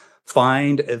audience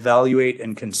find, evaluate,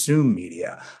 and consume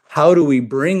media. How do we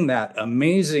bring that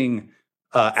amazing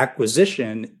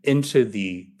acquisition into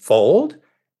the fold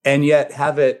and yet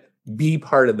have it be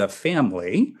part of the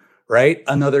family, right?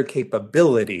 Another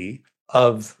capability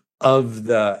of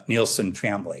the Nielsen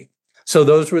family. So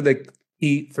those were the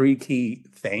 3 key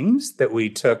things that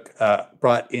we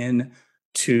brought in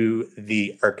to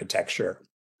the architecture.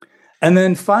 And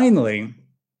then finally,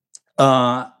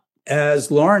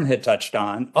 as Lauren had touched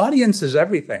on, audience is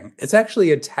everything. It's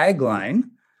actually a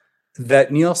tagline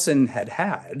that Nielsen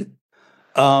had.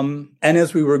 And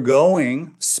as we were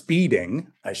speeding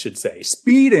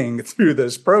through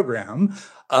this program,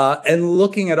 and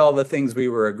looking at all the things we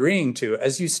were agreeing to,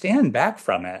 as you stand back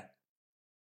from it,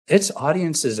 it's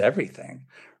audience is everything,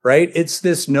 right? It's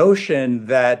this notion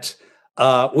that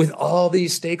with all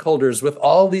these stakeholders, with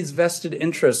all these vested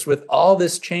interests, with all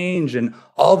this change and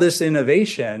all this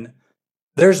innovation,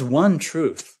 there's one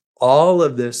truth. All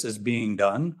of this is being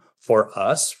done for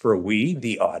us, for we,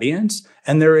 the audience,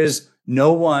 and there is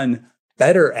no one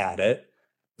better at it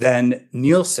than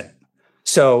Nielsen.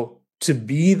 So to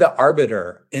be the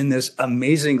arbiter in this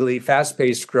amazingly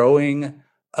fast-paced growing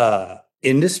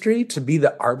industry, to be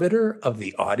the arbiter of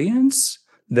the audience,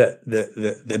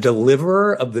 the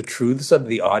deliverer of the truths of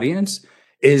the audience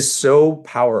is so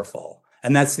powerful.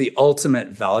 And that's the ultimate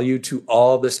value to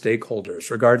all the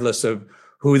stakeholders, regardless of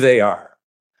who they are.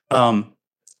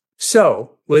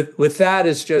 So with that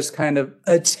is just kind of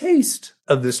a taste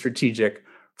of the strategic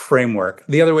framework.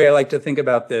 The other way I like to think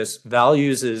about this,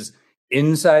 values is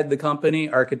inside the company,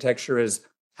 architecture is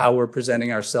how we're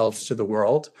presenting ourselves to the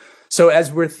world. So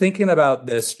as we're thinking about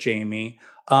this, Jamie,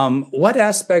 what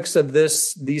aspects of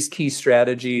these key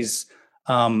strategies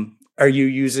are you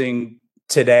using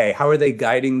today? How are they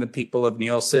guiding the people of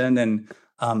Nielsen? And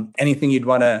anything you'd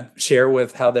want to share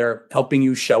with how they're helping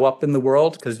you show up in the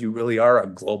world? Because you really are a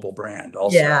global brand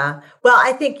also. Yeah. Well,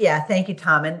 I think, thank you,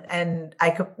 Thom. And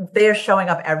they're showing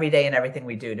up every day in everything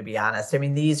we do, to be honest. I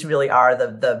mean, these really are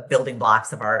the building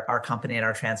blocks of our company and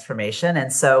our transformation.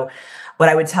 And so what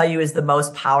I would tell you is the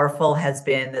most powerful has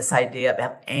been this idea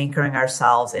of anchoring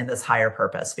ourselves in this higher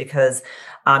purpose, because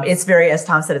it's very, as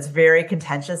Thom said, it's very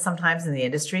contentious sometimes in the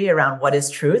industry around what is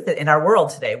truth in our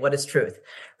world today. What is truth,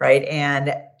 right?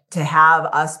 And to have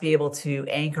us be able to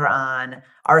anchor on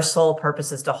our sole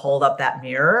purpose is to hold up that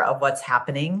mirror of what's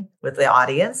happening with the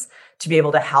audience, to be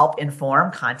able to help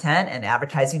inform content and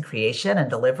advertising creation and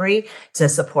delivery, to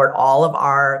support all of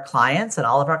our clients and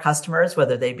all of our customers,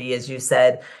 whether they be, as you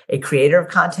said, a creator of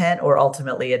content or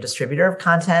ultimately a distributor of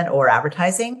content or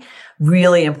advertising.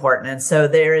 Really important. And so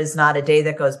there is not a day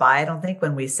that goes by, I don't think,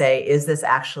 when we say, is this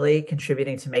actually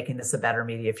contributing to making this a better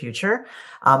media future?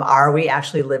 Are we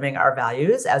actually living our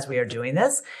values as we are doing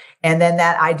this? And then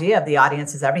that idea of the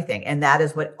audience is everything. And that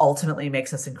is what ultimately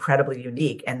makes us incredibly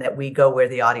unique, and that we go where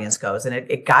the audience goes. And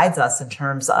it guides us in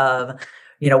terms of,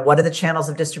 what are the channels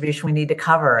of distribution we need to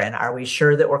cover? And are we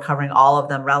sure that we're covering all of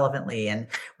them relevantly? And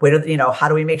how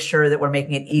do we make sure that we're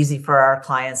making it easy for our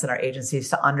clients and our agencies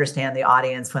to understand the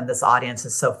audience when this audience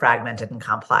is so fragmented and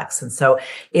complex? And so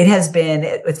it has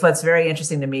been, what's very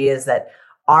interesting to me is that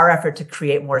our effort to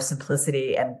create more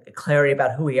simplicity and clarity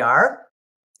about who we are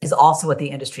is also what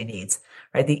the industry needs,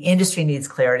 right? The industry needs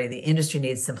clarity. The industry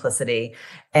needs simplicity.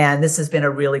 And this has been a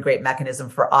really great mechanism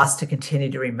for us to continue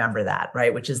to remember that,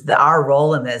 right? Which is our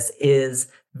role in this is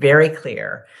very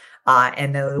clear.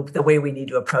 And the way we need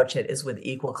to approach it is with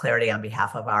equal clarity on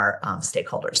behalf of our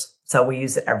stakeholders. So we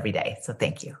use it every day. So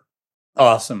thank you.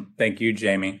 Awesome. Thank you,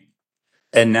 Jamie.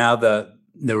 And now the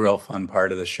real fun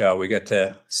part of the show. We get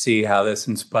to see how this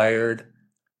inspired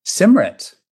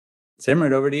Simrit.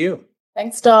 Simrit, over to you.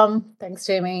 Thanks, Thom. Thanks,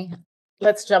 Jamie.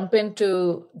 Let's jump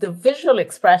into the visual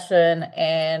expression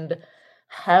and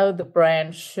how the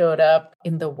brand showed up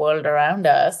in the world around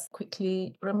us.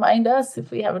 Quickly remind us,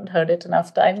 if we haven't heard it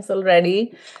enough times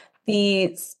already,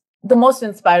 the most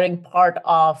inspiring part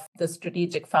of the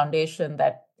strategic foundation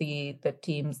that the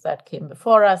teams that came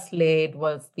before us laid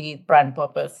was the brand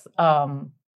purpose.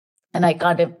 And I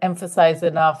can't emphasize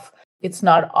enough, it's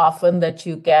not often that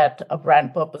you get a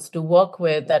brand purpose to work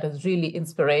with that is really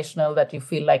inspirational, that you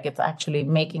feel like it's actually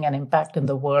making an impact in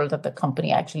the world, that the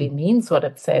company actually means what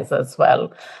it says as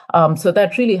well. So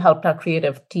that really helped our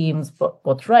creative teams,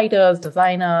 both writers,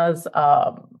 designers,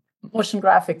 motion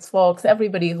graphics folks,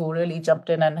 everybody who really jumped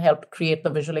in and helped create the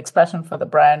visual expression for the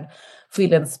brand,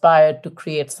 feel inspired to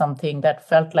create something that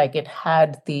felt like it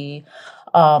had the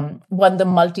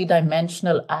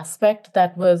multidimensional aspect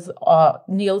that was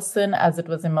Nielsen as it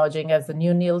was emerging as the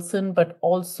new Nielsen, but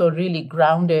also really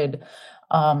grounded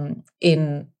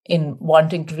in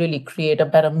wanting to really create a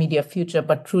better media future,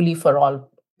 but truly for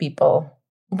all people.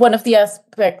 One of the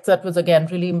aspects that was, again,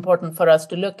 really important for us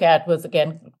to look at was,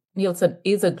 again, Nielsen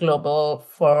is a global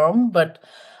firm, but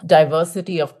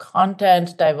diversity of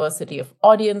content, diversity of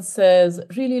audiences,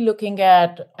 really looking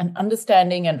at and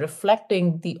understanding and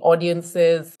reflecting the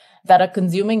audiences that are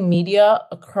consuming media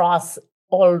across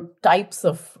all types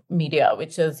of media,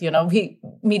 which is,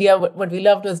 what we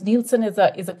loved was Nielsen is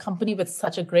a company with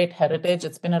such a great heritage.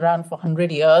 It's been around for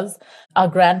 100 years. Our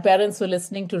grandparents were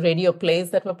listening to radio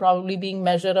plays that were probably being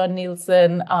measured on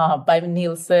Nielsen, by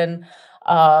Nielsen.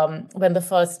 When the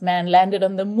first man landed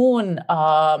on the moon,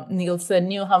 Nielsen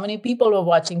knew how many people were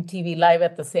watching TV live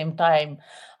at the same time.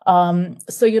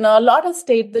 So, a lot has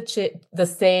stayed the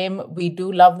same. We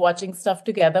do love watching stuff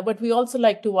together, but we also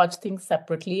like to watch things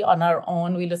separately on our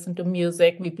own. We listen to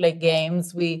music, we play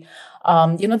games. There's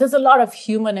a lot of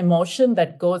human emotion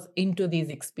that goes into these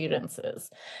experiences.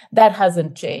 That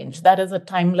hasn't changed. That is a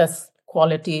timeless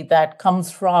quality that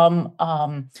comes from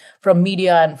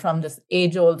media and from this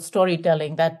age-old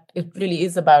storytelling, that it really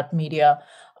is about media.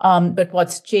 But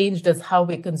what's changed is how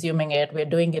we're consuming it. We're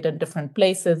doing it in different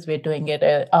places. We're doing it,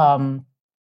 we're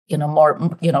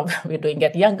doing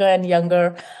it younger and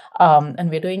younger, and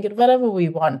we're doing it wherever we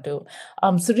want to.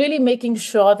 So really making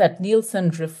sure that Nielsen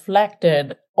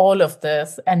reflected all of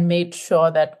this and made sure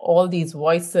that all these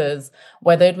voices,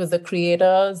 whether it was the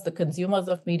creators, the consumers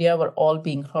of media, were all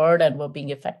being heard and were being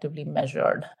effectively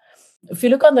measured. If you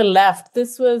look on the left,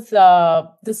 this is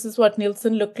what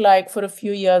Nielsen looked like for a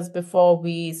few years before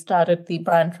we started the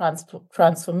brand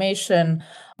transformation.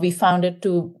 We found it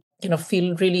to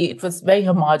feel really, it was very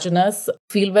homogenous,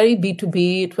 feel very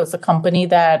B2B. It was a company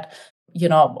that,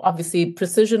 obviously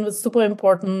precision was super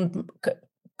important.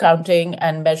 counting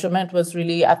and measurement was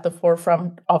really at the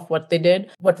forefront of what they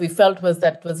did. What we felt was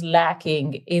that was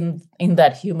lacking in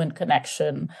that human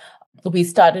connection. We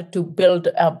started to build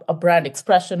a brand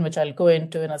expression, which I'll go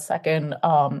into in a second,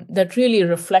 that really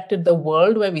reflected the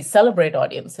world where we celebrate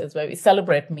audiences, where we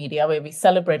celebrate media, where we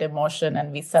celebrate emotion,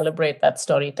 and we celebrate that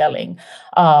storytelling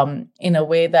in a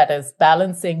way that is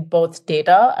balancing both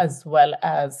data as well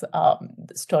as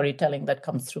the storytelling that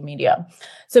comes through media.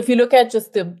 So if you look at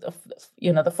just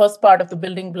the first part of the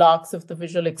building blocks of the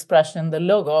visual expression, the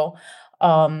logo,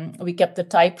 we kept the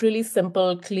type really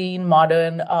simple, clean,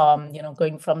 modern,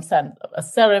 going from a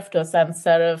serif to a sans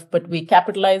serif, but we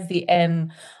capitalized the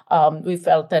N. We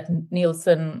felt that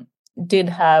Nielsen did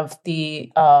have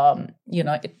there's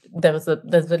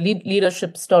a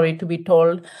leadership story to be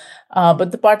told.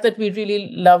 But the part that we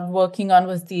really loved working on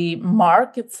was the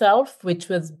mark itself, which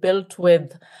was built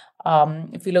with,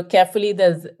 if you look carefully,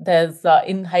 there's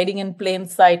in hiding in plain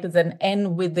sight is an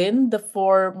N within the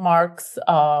 4 marks.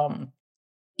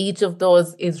 Each of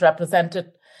those is representative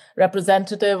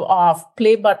of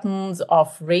play buttons,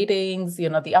 of ratings,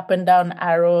 the up and down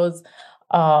arrows,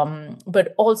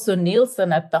 but also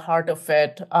Nielsen at the heart of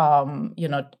it,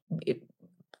 it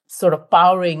sort of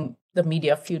powering the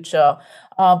media future,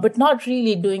 but not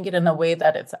really doing it in a way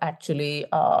that it's actually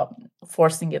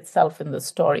forcing itself in the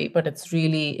story, but it's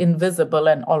really invisible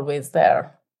and always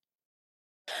there.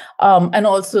 And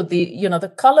also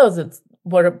the colors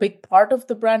were a big part of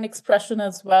the brand expression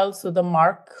as well. So the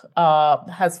mark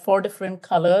has 4 different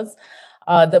colors.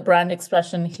 The brand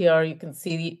expression here, you can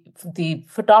see the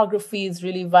photography is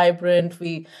really vibrant.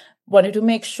 We wanted to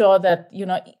make sure that,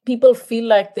 people feel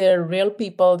like they're real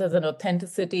people. There's an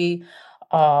authenticity.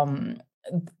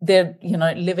 They're,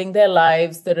 living their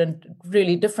lives. They're in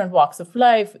really different walks of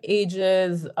life,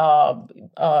 ages,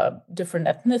 different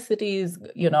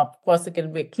ethnicities. Of course, it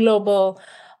can be global.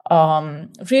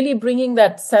 Really bringing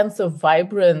that sense of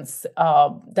vibrance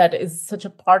that is such a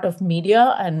part of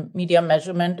media and media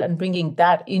measurement, and bringing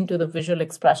that into the visual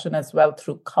expression as well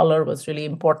through color was really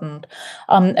important.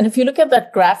 And if you look at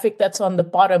that graphic that's on the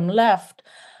bottom left,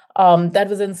 that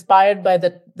was inspired by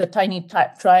the tiny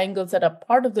triangles that are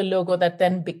part of the logo that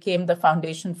then became the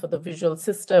foundation for the visual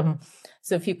system.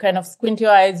 So if you kind of squint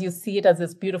your eyes, you see it as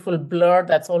this beautiful blur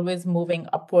that's always moving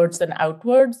upwards and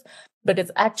outwards, but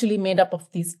it's actually made up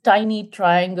of these tiny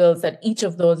triangles that each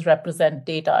of those represent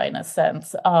data in a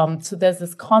sense. So there's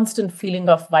this constant feeling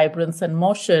of vibrance and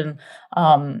motion.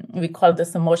 We call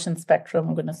this a motion spectrum.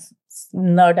 I'm going to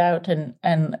nerd out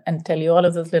and tell you all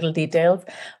of those little details.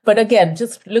 But again,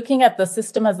 just looking at the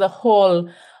system as a whole,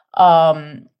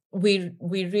 we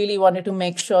really wanted to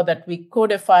make sure that we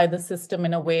codify the system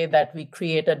in a way that we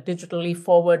create a digitally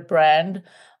forward brand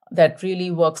that really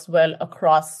works well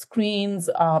across screens.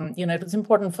 It was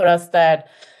important for us that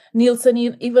Nielsen,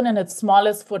 even in its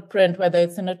smallest footprint, whether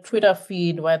it's in a Twitter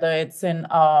feed, whether it's in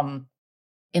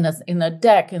a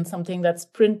deck, in something that's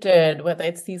printed, whether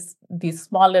it's these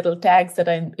small little tags that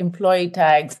are employee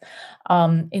tags,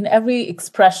 in every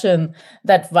expression,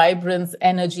 that vibrance,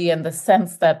 energy, and the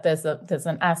sense that there's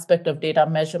an aspect of data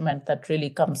measurement that really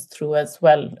comes through as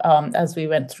well as we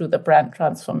went through the brand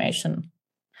transformation.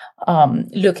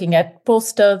 Looking at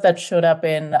posters that showed up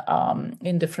in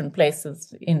different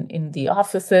places in the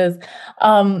offices.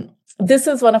 This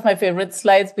is one of my favorite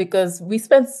slides because we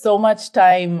spent so much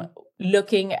time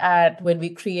looking at, when we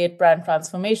create brand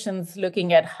transformations,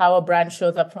 looking at how a brand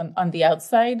shows up on the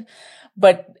outside,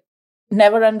 but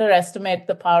never underestimate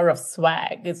the power of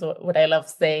swag, is what I love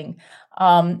saying.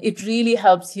 It really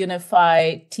helps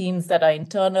unify teams that are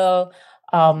internal.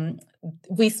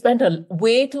 We spent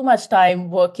way too much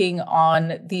time working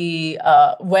on the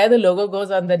where the logo goes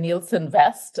on the Nielsen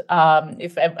vest.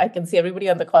 If I can see everybody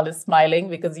on the call is smiling,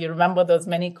 because you remember those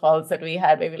many calls that we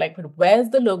had where we're like, but where's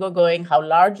the logo going? How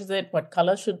large is it? What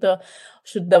color should the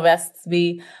vests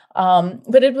be?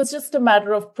 But it was just a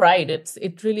matter of pride.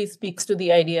 It really speaks to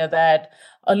the idea that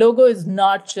a logo is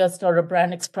not just, or a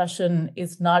brand expression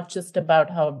is not just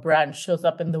about how a brand shows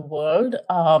up in the world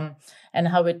and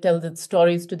how it tells its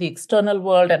stories to the external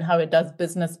world and how it does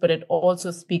business, but it also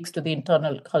speaks to the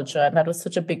internal culture. And that was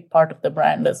such a big part of the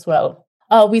brand as well.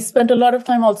 We spent a lot of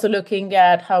time also looking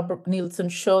at how Nielsen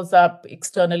shows up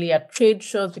externally at trade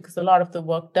shows, because a lot of the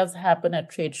work does happen at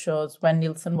trade shows when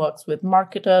Nielsen works with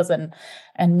marketers and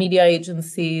media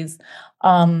agencies.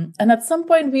 And at some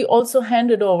point, we also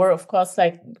handed over, of course,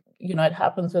 it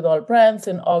happens with all brands,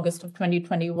 in August of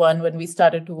 2021, when we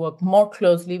started to work more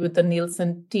closely with the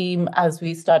Nielsen team as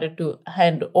we started to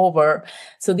hand over.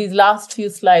 So these last few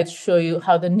slides show you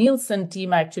how the Nielsen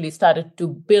team actually started to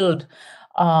build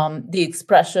the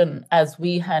expression as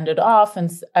we handed off and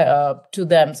to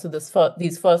them. So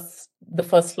the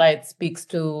first slide speaks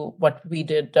to what we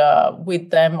did with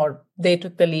them, or they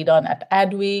took the lead on at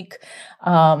Adweek.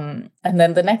 And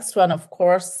then the next one, of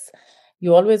course,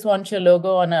 you always want your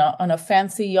logo on a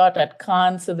fancy yacht at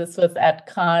Cannes. So this was at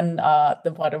Cannes,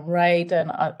 the bottom right,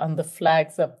 and on the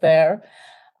flags up there.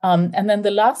 And then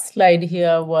the last slide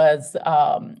here was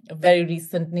a very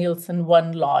recent Nielsen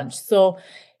One launch. So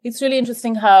it's really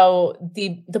interesting how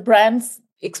the brand's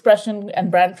expression and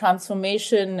brand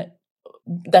transformation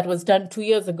that was done 2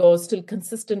 years ago still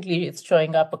consistently is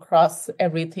showing up across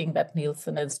everything that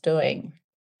Nielsen is doing.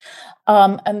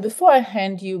 And before I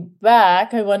hand you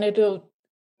back,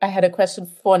 I had a question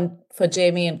for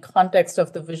Jamie in context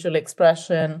of the visual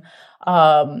expression.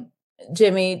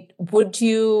 Jamie, would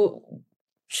you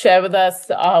share with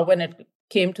us when it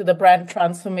came to the brand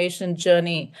transformation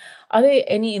journey, are there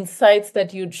any insights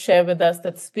that you'd share with us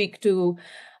that speak to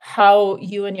how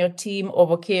you and your team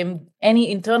overcame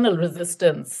any internal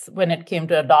resistance when it came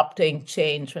to adopting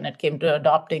change, when it came to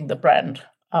adopting the brand,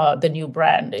 the new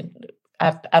brand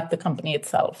at the company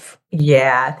itself?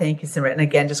 Yeah, thank you, Simrit. And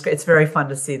again, just it's very fun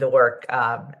to see the work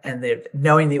and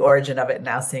knowing the origin of it and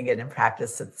now seeing it in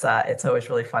practice. It's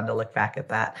always really fun to look back at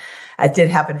that. It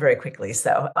did happen very quickly.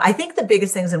 So I think the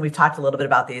biggest things, and we've talked a little bit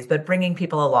about these, but bringing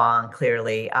people along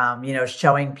clearly,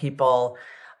 showing people,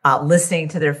 listening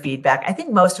to their feedback. I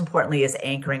think most importantly is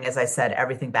anchoring, as I said,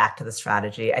 everything back to the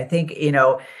strategy. I think,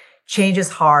 change is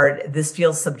hard. This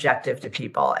feels subjective to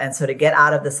people. And so to get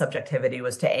out of the subjectivity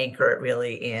was to anchor it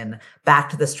really back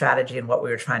to the strategy and what we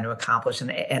were trying to accomplish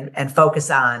and focus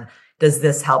on, does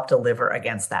this help deliver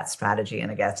against that strategy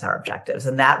and against our objectives?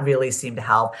 And that really seemed to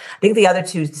help. I think the other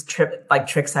two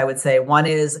tricks I would say, one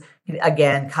is,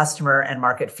 again, customer and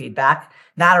market feedback,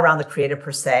 not around the creative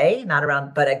per se,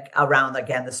 but around,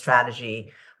 again, the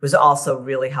strategy was also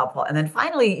really helpful. And then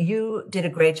finally, you did a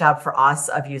great job for us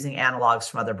of using analogs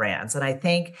from other brands. And I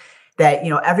think that,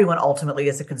 everyone ultimately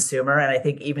is a consumer. And I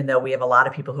think even though we have a lot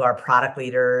of people who are product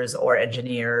leaders or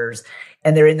engineers,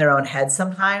 and they're in their own heads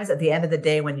sometimes, at the end of the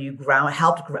day, when you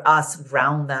helped us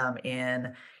ground them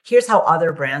in, here's how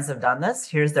other brands have done this,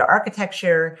 here's their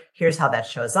architecture, here's how that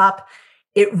shows up,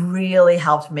 it really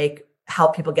helped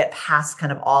people get past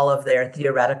kind of all of their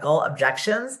theoretical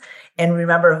objections and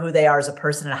remember who they are as a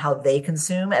person and how they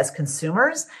consume as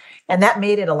consumers. And that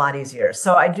made it a lot easier.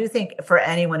 So I do think for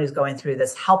anyone who's going through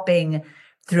this, helping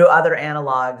through other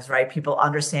analogs, right, people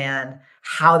understand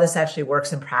how this actually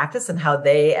works in practice and how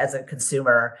they as a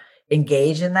consumer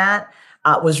engage in that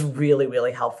was really,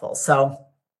 really helpful. So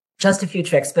just a few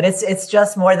tricks, but it's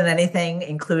just more than anything,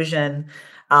 inclusion,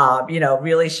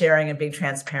 really sharing and being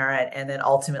transparent. And then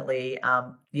ultimately,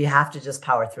 you have to just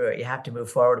power through it. You have to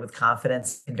move forward with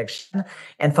confidence, conviction,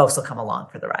 and folks will come along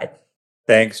for the ride.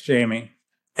 Thanks, Jamie.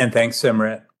 And thanks,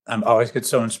 Simrit. I always get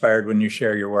so inspired when you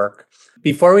share your work.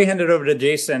 Before we hand it over to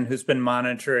Jason, who's been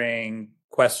monitoring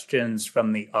questions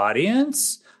from the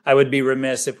audience, I would be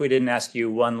remiss if we didn't ask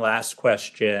you one last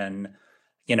question.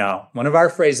 One of our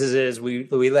phrases is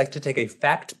we like to take a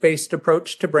fact-based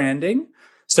approach to branding.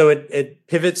 So it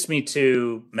pivots me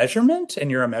to measurement,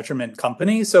 and you're a measurement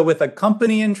company. So with a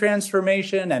company in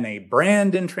transformation and a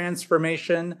brand in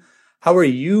transformation, how are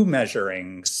you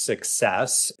measuring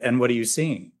success and what are you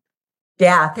seeing?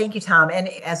 Yeah, thank you, Thom. And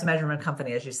as a measurement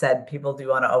company, as you said, people do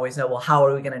want to always know, well, how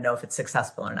are we going to know if it's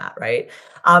successful or not, right?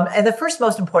 And the first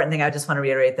most important thing I just want to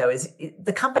reiterate, though, is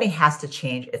the company has to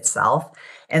change itself.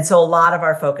 And so a lot of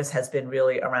our focus has been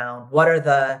really around what are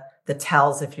the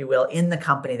tells, if you will, in the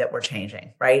company that we're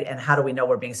changing, right? And how do we know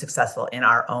we're being successful in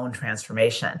our own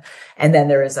transformation? And then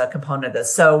there is a component of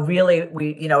this. So really,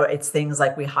 it's things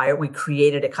like we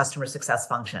created a customer success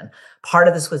function. Part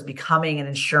of this was becoming and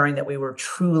ensuring that we were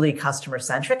truly customer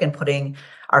centric and putting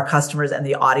our customers and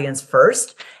the audience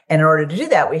first. And in order to do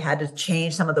that, we had to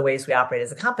change some of the ways we operate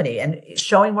as a company and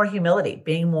showing more humility,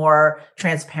 being more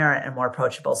transparent and more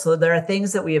approachable. So there are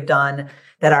things that we have done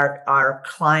that our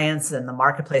clients and the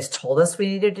marketplace told us we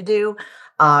needed to do.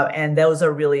 And those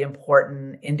are really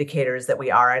important indicators that we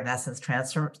are, in essence,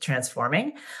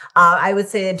 transforming. I would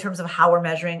say in terms of how we're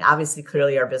measuring, obviously,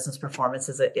 clearly our business performance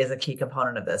is a key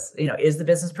component of this. Is the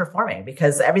business performing?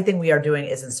 Because everything we are doing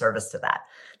is in service to that.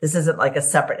 This isn't like a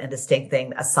separate and distinct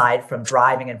thing aside from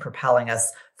driving and propelling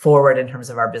us forward in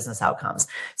terms of our business outcomes.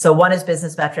 So one is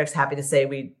business metrics. Happy to say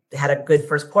we had a good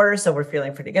first quarter, so we're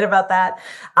feeling pretty good about that.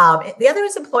 The other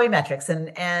is employee metrics.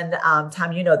 And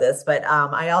Thom, you know this, but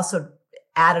I also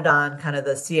added on kind of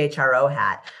the CHRO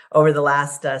hat over the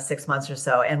last 6 months or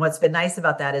so. And what's been nice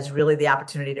about that is really the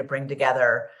opportunity to bring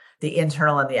together the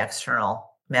internal and the external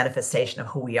manifestation of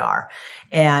who we are.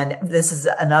 And this is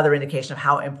another indication of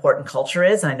how important culture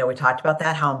is. And I know we talked about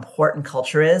that, how important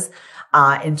culture is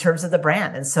in terms of the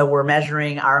brand. And so we're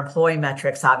measuring our employee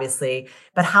metrics, obviously,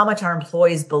 but how much our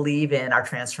employees believe in our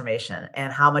transformation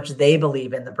and how much they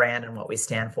believe in the brand and what we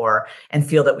stand for and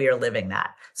feel that we are living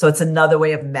that. So it's another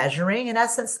way of measuring, in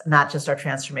essence, not just our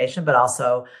transformation, but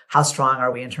also how strong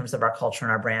are we in terms of our culture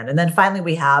and our brand. And then finally,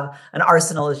 we have an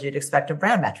arsenal, as you'd expect, of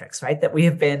brand metrics, right? That we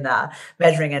have been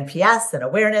measuring NPS and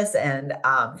awareness and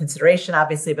consideration,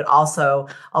 obviously, but also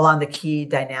along the key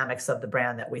dynamics of the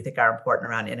brand that we think are important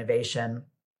around innovation,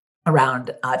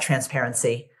 around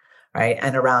transparency, right?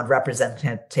 And around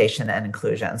representation and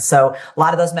inclusion. So a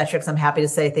lot of those metrics, I'm happy to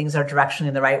say things are directionally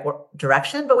in the right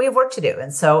direction, but we have work to do.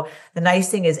 And so the nice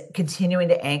thing is continuing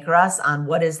to anchor us on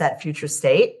what is that future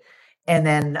state, and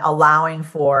then allowing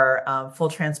for full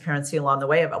transparency along the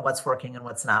way about what's working and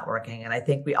what's not working. And I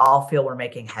think we all feel we're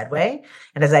making headway.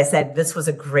 And as I said, this was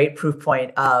a great proof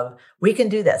point of we can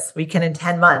do this. We can, in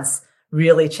 10 months,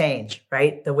 really change,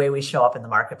 right? The way we show up in the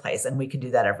marketplace. And we can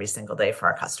do that every single day for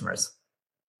our customers.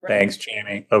 Thanks,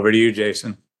 Jamie. Over to you,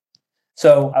 Jason.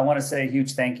 So I want to say a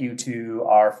huge thank you to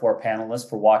our 4 panelists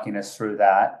for walking us through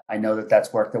that. I know that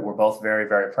that's work that we're both very,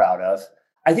 very proud of.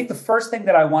 I think the first thing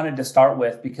that I wanted to start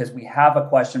with, because we have a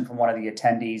question from one of the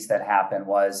attendees that happened,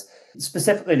 was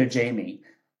specifically to Jamie.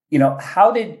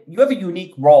 How did you have a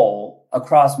unique role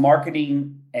across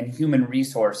marketing and human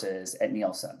resources at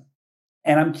Nielsen?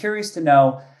 And I'm curious to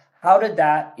know, how did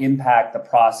that impact the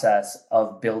process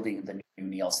of building the new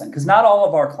Nielsen? Because not all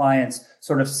of our clients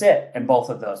sort of sit in both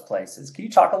of those places. Can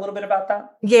you talk a little bit about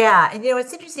that? Yeah. And,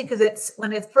 it's interesting because when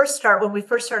we first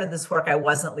started this work, I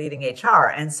wasn't leading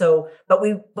HR. And so, but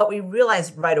we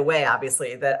realized right away,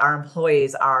 obviously, that our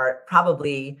employees are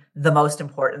probably the most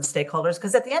important stakeholders.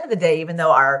 Because at the end of the day, even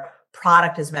though our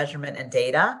product is measurement and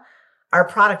data, our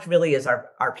product really is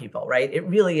our people, right? It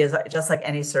really is just like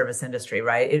any service industry,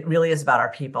 right? It really is about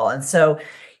our people. And so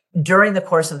during the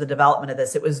course of the development of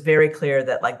this, it was very clear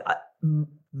that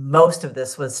most of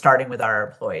this was starting with our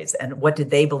employees and what did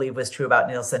they believe was true about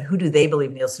Nielsen? Who do they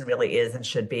believe Nielsen really is and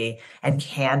should be and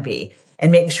can be?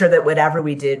 And making sure that whatever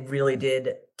we did really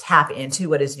did tap into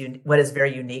what is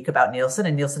very unique about Nielsen.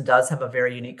 And Nielsen does have a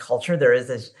very unique culture. There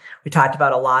is, we talked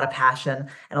about, a lot of passion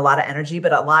and a lot of energy,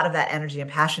 but a lot of that energy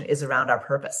and passion is around our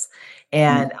purpose.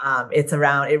 And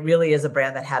it really is a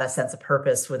brand that had a sense of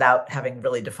purpose without having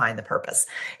really defined the purpose.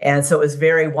 And so it was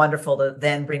very wonderful to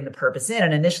then bring the purpose in.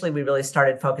 And initially, we really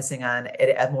started focusing on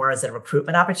it more as a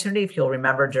recruitment opportunity. If you'll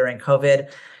remember, during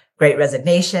COVID, Great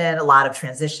Resignation, a lot of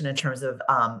transition in terms of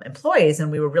employees.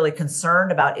 And we were really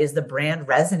concerned about, is the brand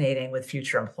resonating with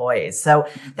future employees? So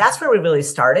that's where we really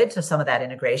started to some of that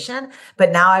integration.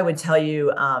 But now I would tell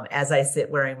you, as I sit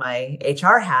wearing my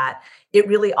HR hat, it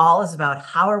really all is about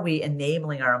how are we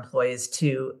enabling our employees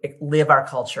to live our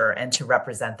culture and to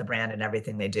represent the brand in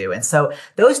everything they do. And so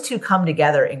those two come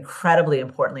together incredibly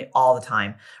importantly all the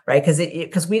time, right?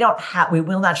 Because we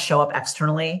will not show up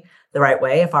externally the right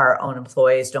way if our own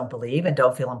employees don't believe and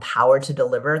don't feel empowered to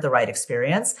deliver the right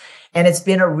experience. And it's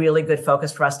been a really good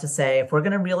focus for us to say, if we're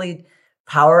going to really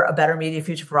power a better media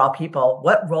future for all people,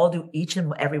 what role do each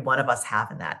and every one of us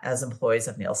have in that as employees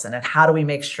of Nielsen? And how do we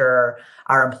make sure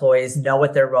our employees know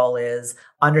what their role is,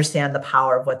 understand the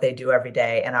power of what they do every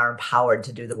day, and are empowered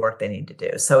to do the work they need to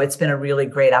do? So it's been a really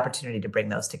great opportunity to bring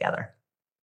those together.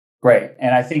 Great.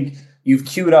 And I think you've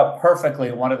queued up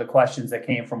perfectly one of the questions that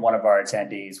came from one of our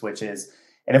attendees, which is,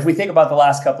 and if we think about the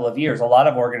last couple of years, a lot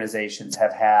of organizations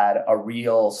have had a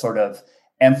real sort of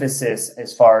emphasis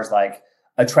as far as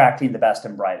attracting the best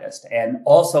and brightest. And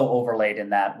also overlaid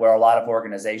in that, where a lot of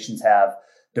organizations have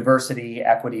diversity,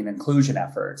 equity, and inclusion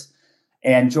efforts.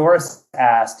 And Joris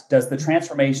asked, does the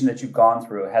transformation that you've gone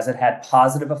through, has it had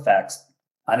positive effects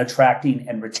on attracting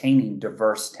and retaining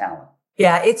diverse talent?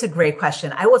 Yeah, it's a great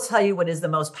question. I will tell you what is the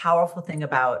most powerful thing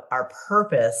about our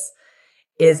purpose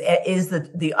is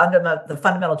the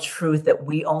fundamental truth that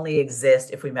we only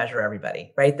exist if we measure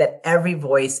everybody, right? That every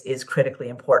voice is critically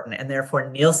important. And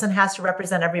therefore, Nielsen has to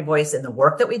represent every voice in the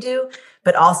work that we do,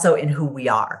 but also in who we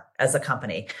are as a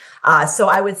company. So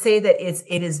I would say that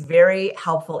it is very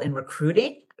helpful in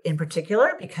recruiting in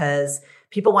particular, because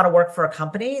people want to work for a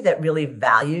company that really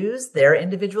values their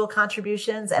individual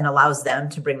contributions and allows them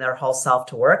to bring their whole self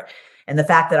to work. And the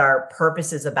fact that our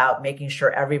purpose is about making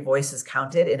sure every voice is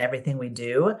counted in everything we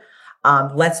do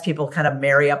lets people kind of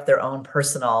marry up their own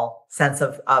personal sense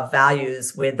of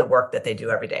values with the work that they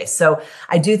do every day. So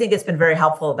I do think it's been very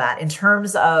helpful that in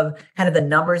terms of kind of the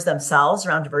numbers themselves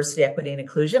around diversity, equity, and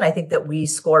inclusion, I think that we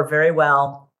score very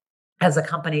well as a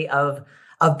company of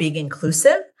being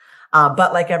inclusive.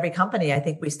 But like every company, I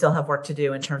think we still have work to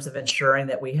do in terms of ensuring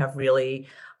that we have really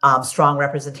strong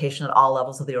representation at all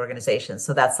levels of the organization.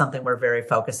 So that's something we're very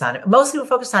focused on. Mostly we're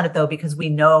focused on it, though, because we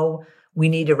know we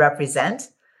need to represent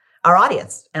our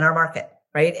audience and our market,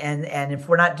 right? And if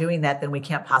we're not doing that, then we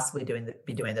can't possibly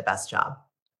be doing the best job.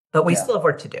 But we still have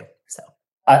work to do. So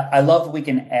I love that we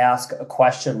can ask a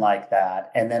question like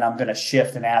that, and then I'm going to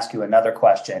shift and ask you another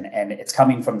question, and it's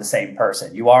coming from the same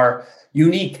person. You are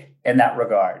unique in that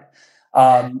regard.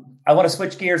 I want to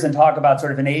switch gears and talk about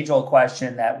sort of an age-old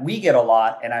question that we get a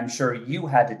lot, and I'm sure you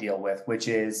had to deal with, which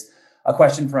is a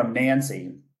question from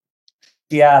Nancy.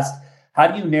 She asked, how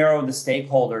do you narrow the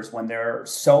stakeholders when there are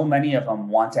so many of them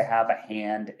want to have a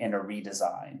hand in a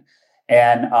redesign?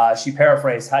 And she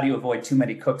paraphrased, how do you avoid too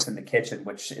many cooks in the kitchen,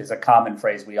 which is a common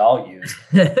phrase we all use.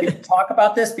 Can you talk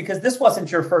about this? Because this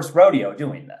wasn't your first rodeo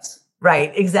doing this.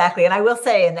 Right, exactly. And I will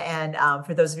say, and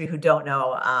for those of you who don't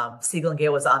know,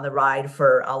 Siegel+Gale was on the ride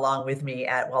along with me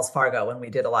at Wells Fargo when we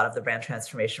did a lot of the brand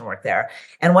transformation work there.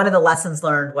 And one of the lessons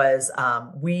learned was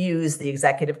we use the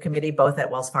executive committee, both at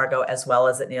Wells Fargo as well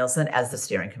as at Nielsen, as the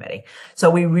steering committee.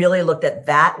 So we really looked at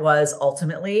that was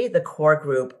ultimately the core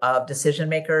group of decision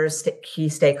makers, key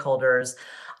stakeholders.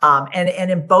 And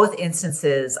in both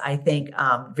instances, I think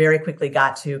very quickly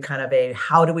got to kind of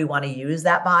how do we want to use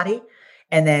that body?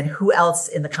 And then who else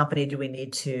in the company do we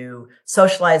need to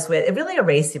socialize with? It really a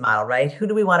RACI model, right? Who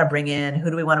do we want to bring in? Who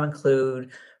do we want to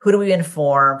include? Who do we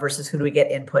inform versus who do we get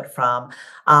input from?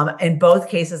 In both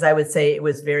cases, I would say it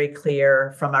was very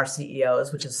clear from our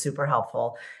CEOs, which is super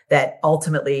helpful, that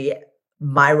ultimately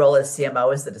my role as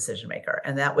CMO is the decision maker.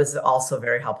 And that was also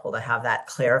very helpful to have that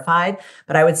clarified.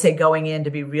 But I would say going in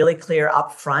to be really clear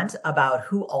up front about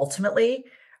who ultimately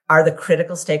are the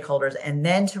critical stakeholders, and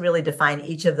then to really define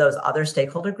each of those other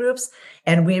stakeholder groups.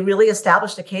 And we really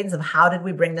established a cadence of how did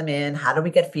we bring them in? How did we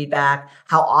get feedback?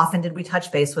 How often did we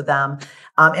touch base with them?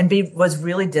 And was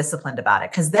really disciplined about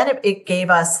it, because then it gave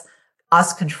us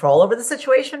control over the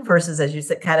situation versus, as you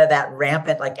said, kind of that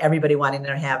rampant, like everybody wanting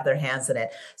to have their hands in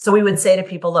it. So we would say to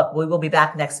people, look, we will be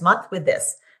back next month with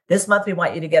this. This month, we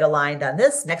want you to get aligned on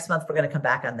this. Next month, we're going to come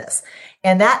back on this.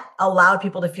 And that allowed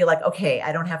people to feel like, okay,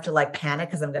 I don't have to panic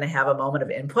because I'm going to have a moment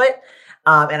of input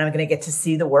and I'm going to get to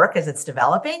see the work as it's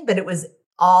developing, but it was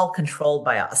all controlled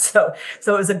by us. So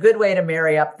it was a good way to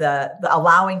marry up the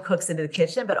allowing cooks into the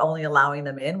kitchen, but only allowing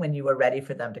them in when you were ready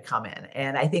for them to come in.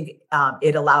 And I think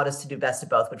it allowed us to do best of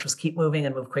both, which was keep moving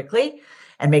and move quickly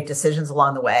and make decisions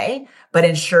along the way, but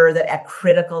ensure that at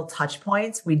critical touch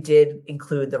points, we did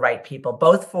include the right people,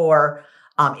 both for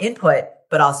input,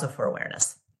 but also for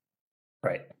awareness.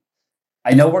 Right.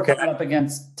 I know we're coming up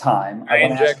against time. I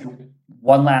want to ask you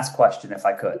one last question, if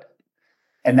I could.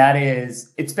 And that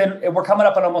is, we're coming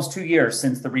up on almost 2 years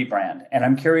since the rebrand. And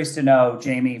I'm curious to know,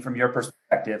 Jamie, from your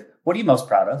perspective, what are you most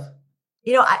proud of?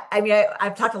 You know,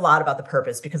 I've talked a lot about the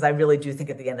purpose, because I really do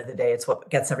think at the end of the day, it's what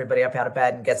gets everybody up out of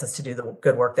bed and gets us to do the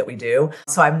good work that we do.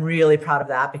 So I'm really proud of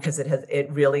that, because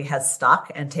it really has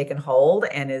stuck and taken hold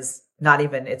and is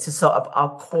it's just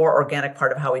a core organic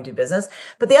part of how we do business.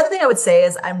 But the other thing I would say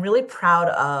is I'm really proud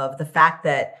of the fact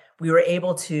that we were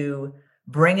able to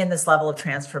bring in this level of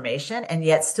transformation and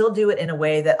yet still do it in a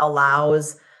way that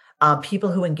allows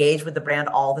people who engage with the brand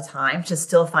all the time to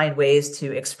still find ways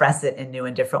to express it in new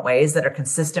and different ways that are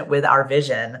consistent with our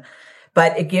vision.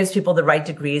 But it gives people the right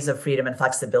degrees of freedom and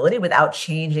flexibility without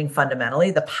changing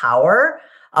fundamentally the power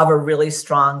of a really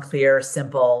strong, clear,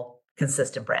 simple,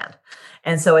 consistent brand.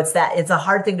 And so it's a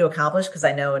hard thing to accomplish, because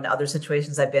I know in other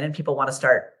situations I've been in, people want to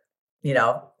start,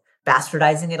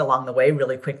 bastardizing it along the way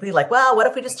really quickly. Like, well, what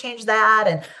if we just change that?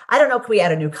 And I don't know, can we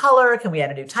add a new color? Can we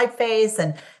add a new typeface?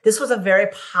 And this was a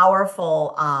very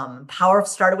powerful,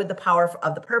 started with the power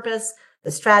of the purpose,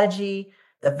 the strategy,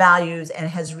 the values, and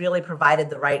has really provided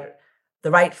the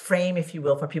right frame, if you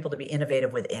will, for people to be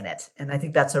innovative within it. And I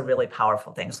think that's a really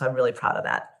powerful thing. So I'm really proud of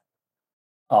that.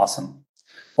 Awesome.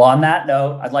 Well, on that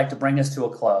note, I'd like to bring us to a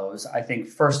close. I think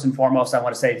first and foremost, I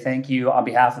want to say thank you on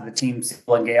behalf of the team,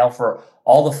 Siegel+Gale, for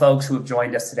all the folks who have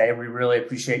joined us today. We really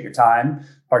appreciate your time,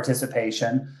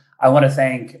 participation. I want to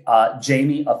thank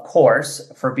Jamie, of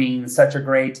course, for being such a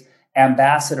great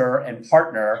ambassador and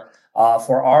partner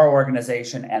for our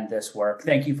organization and this work.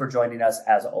 Thank you for joining us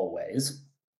as always.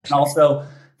 And also,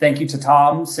 thank you to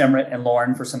Thom, Simrit, and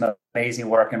Lauren for some amazing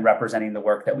work in representing the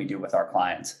work that we do with our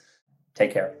clients.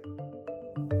 Take care.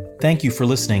 Thank you for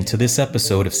listening to this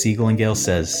episode of Siegel+Gale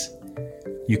Says.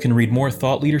 You can read more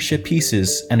thought leadership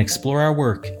pieces and explore our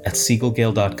work at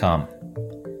siegelgale.com.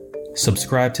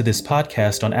 Subscribe to this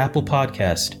podcast on Apple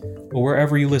Podcast or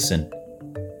wherever you listen.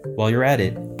 While you're at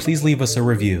it, please leave us a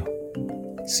review.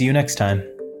 See you next time.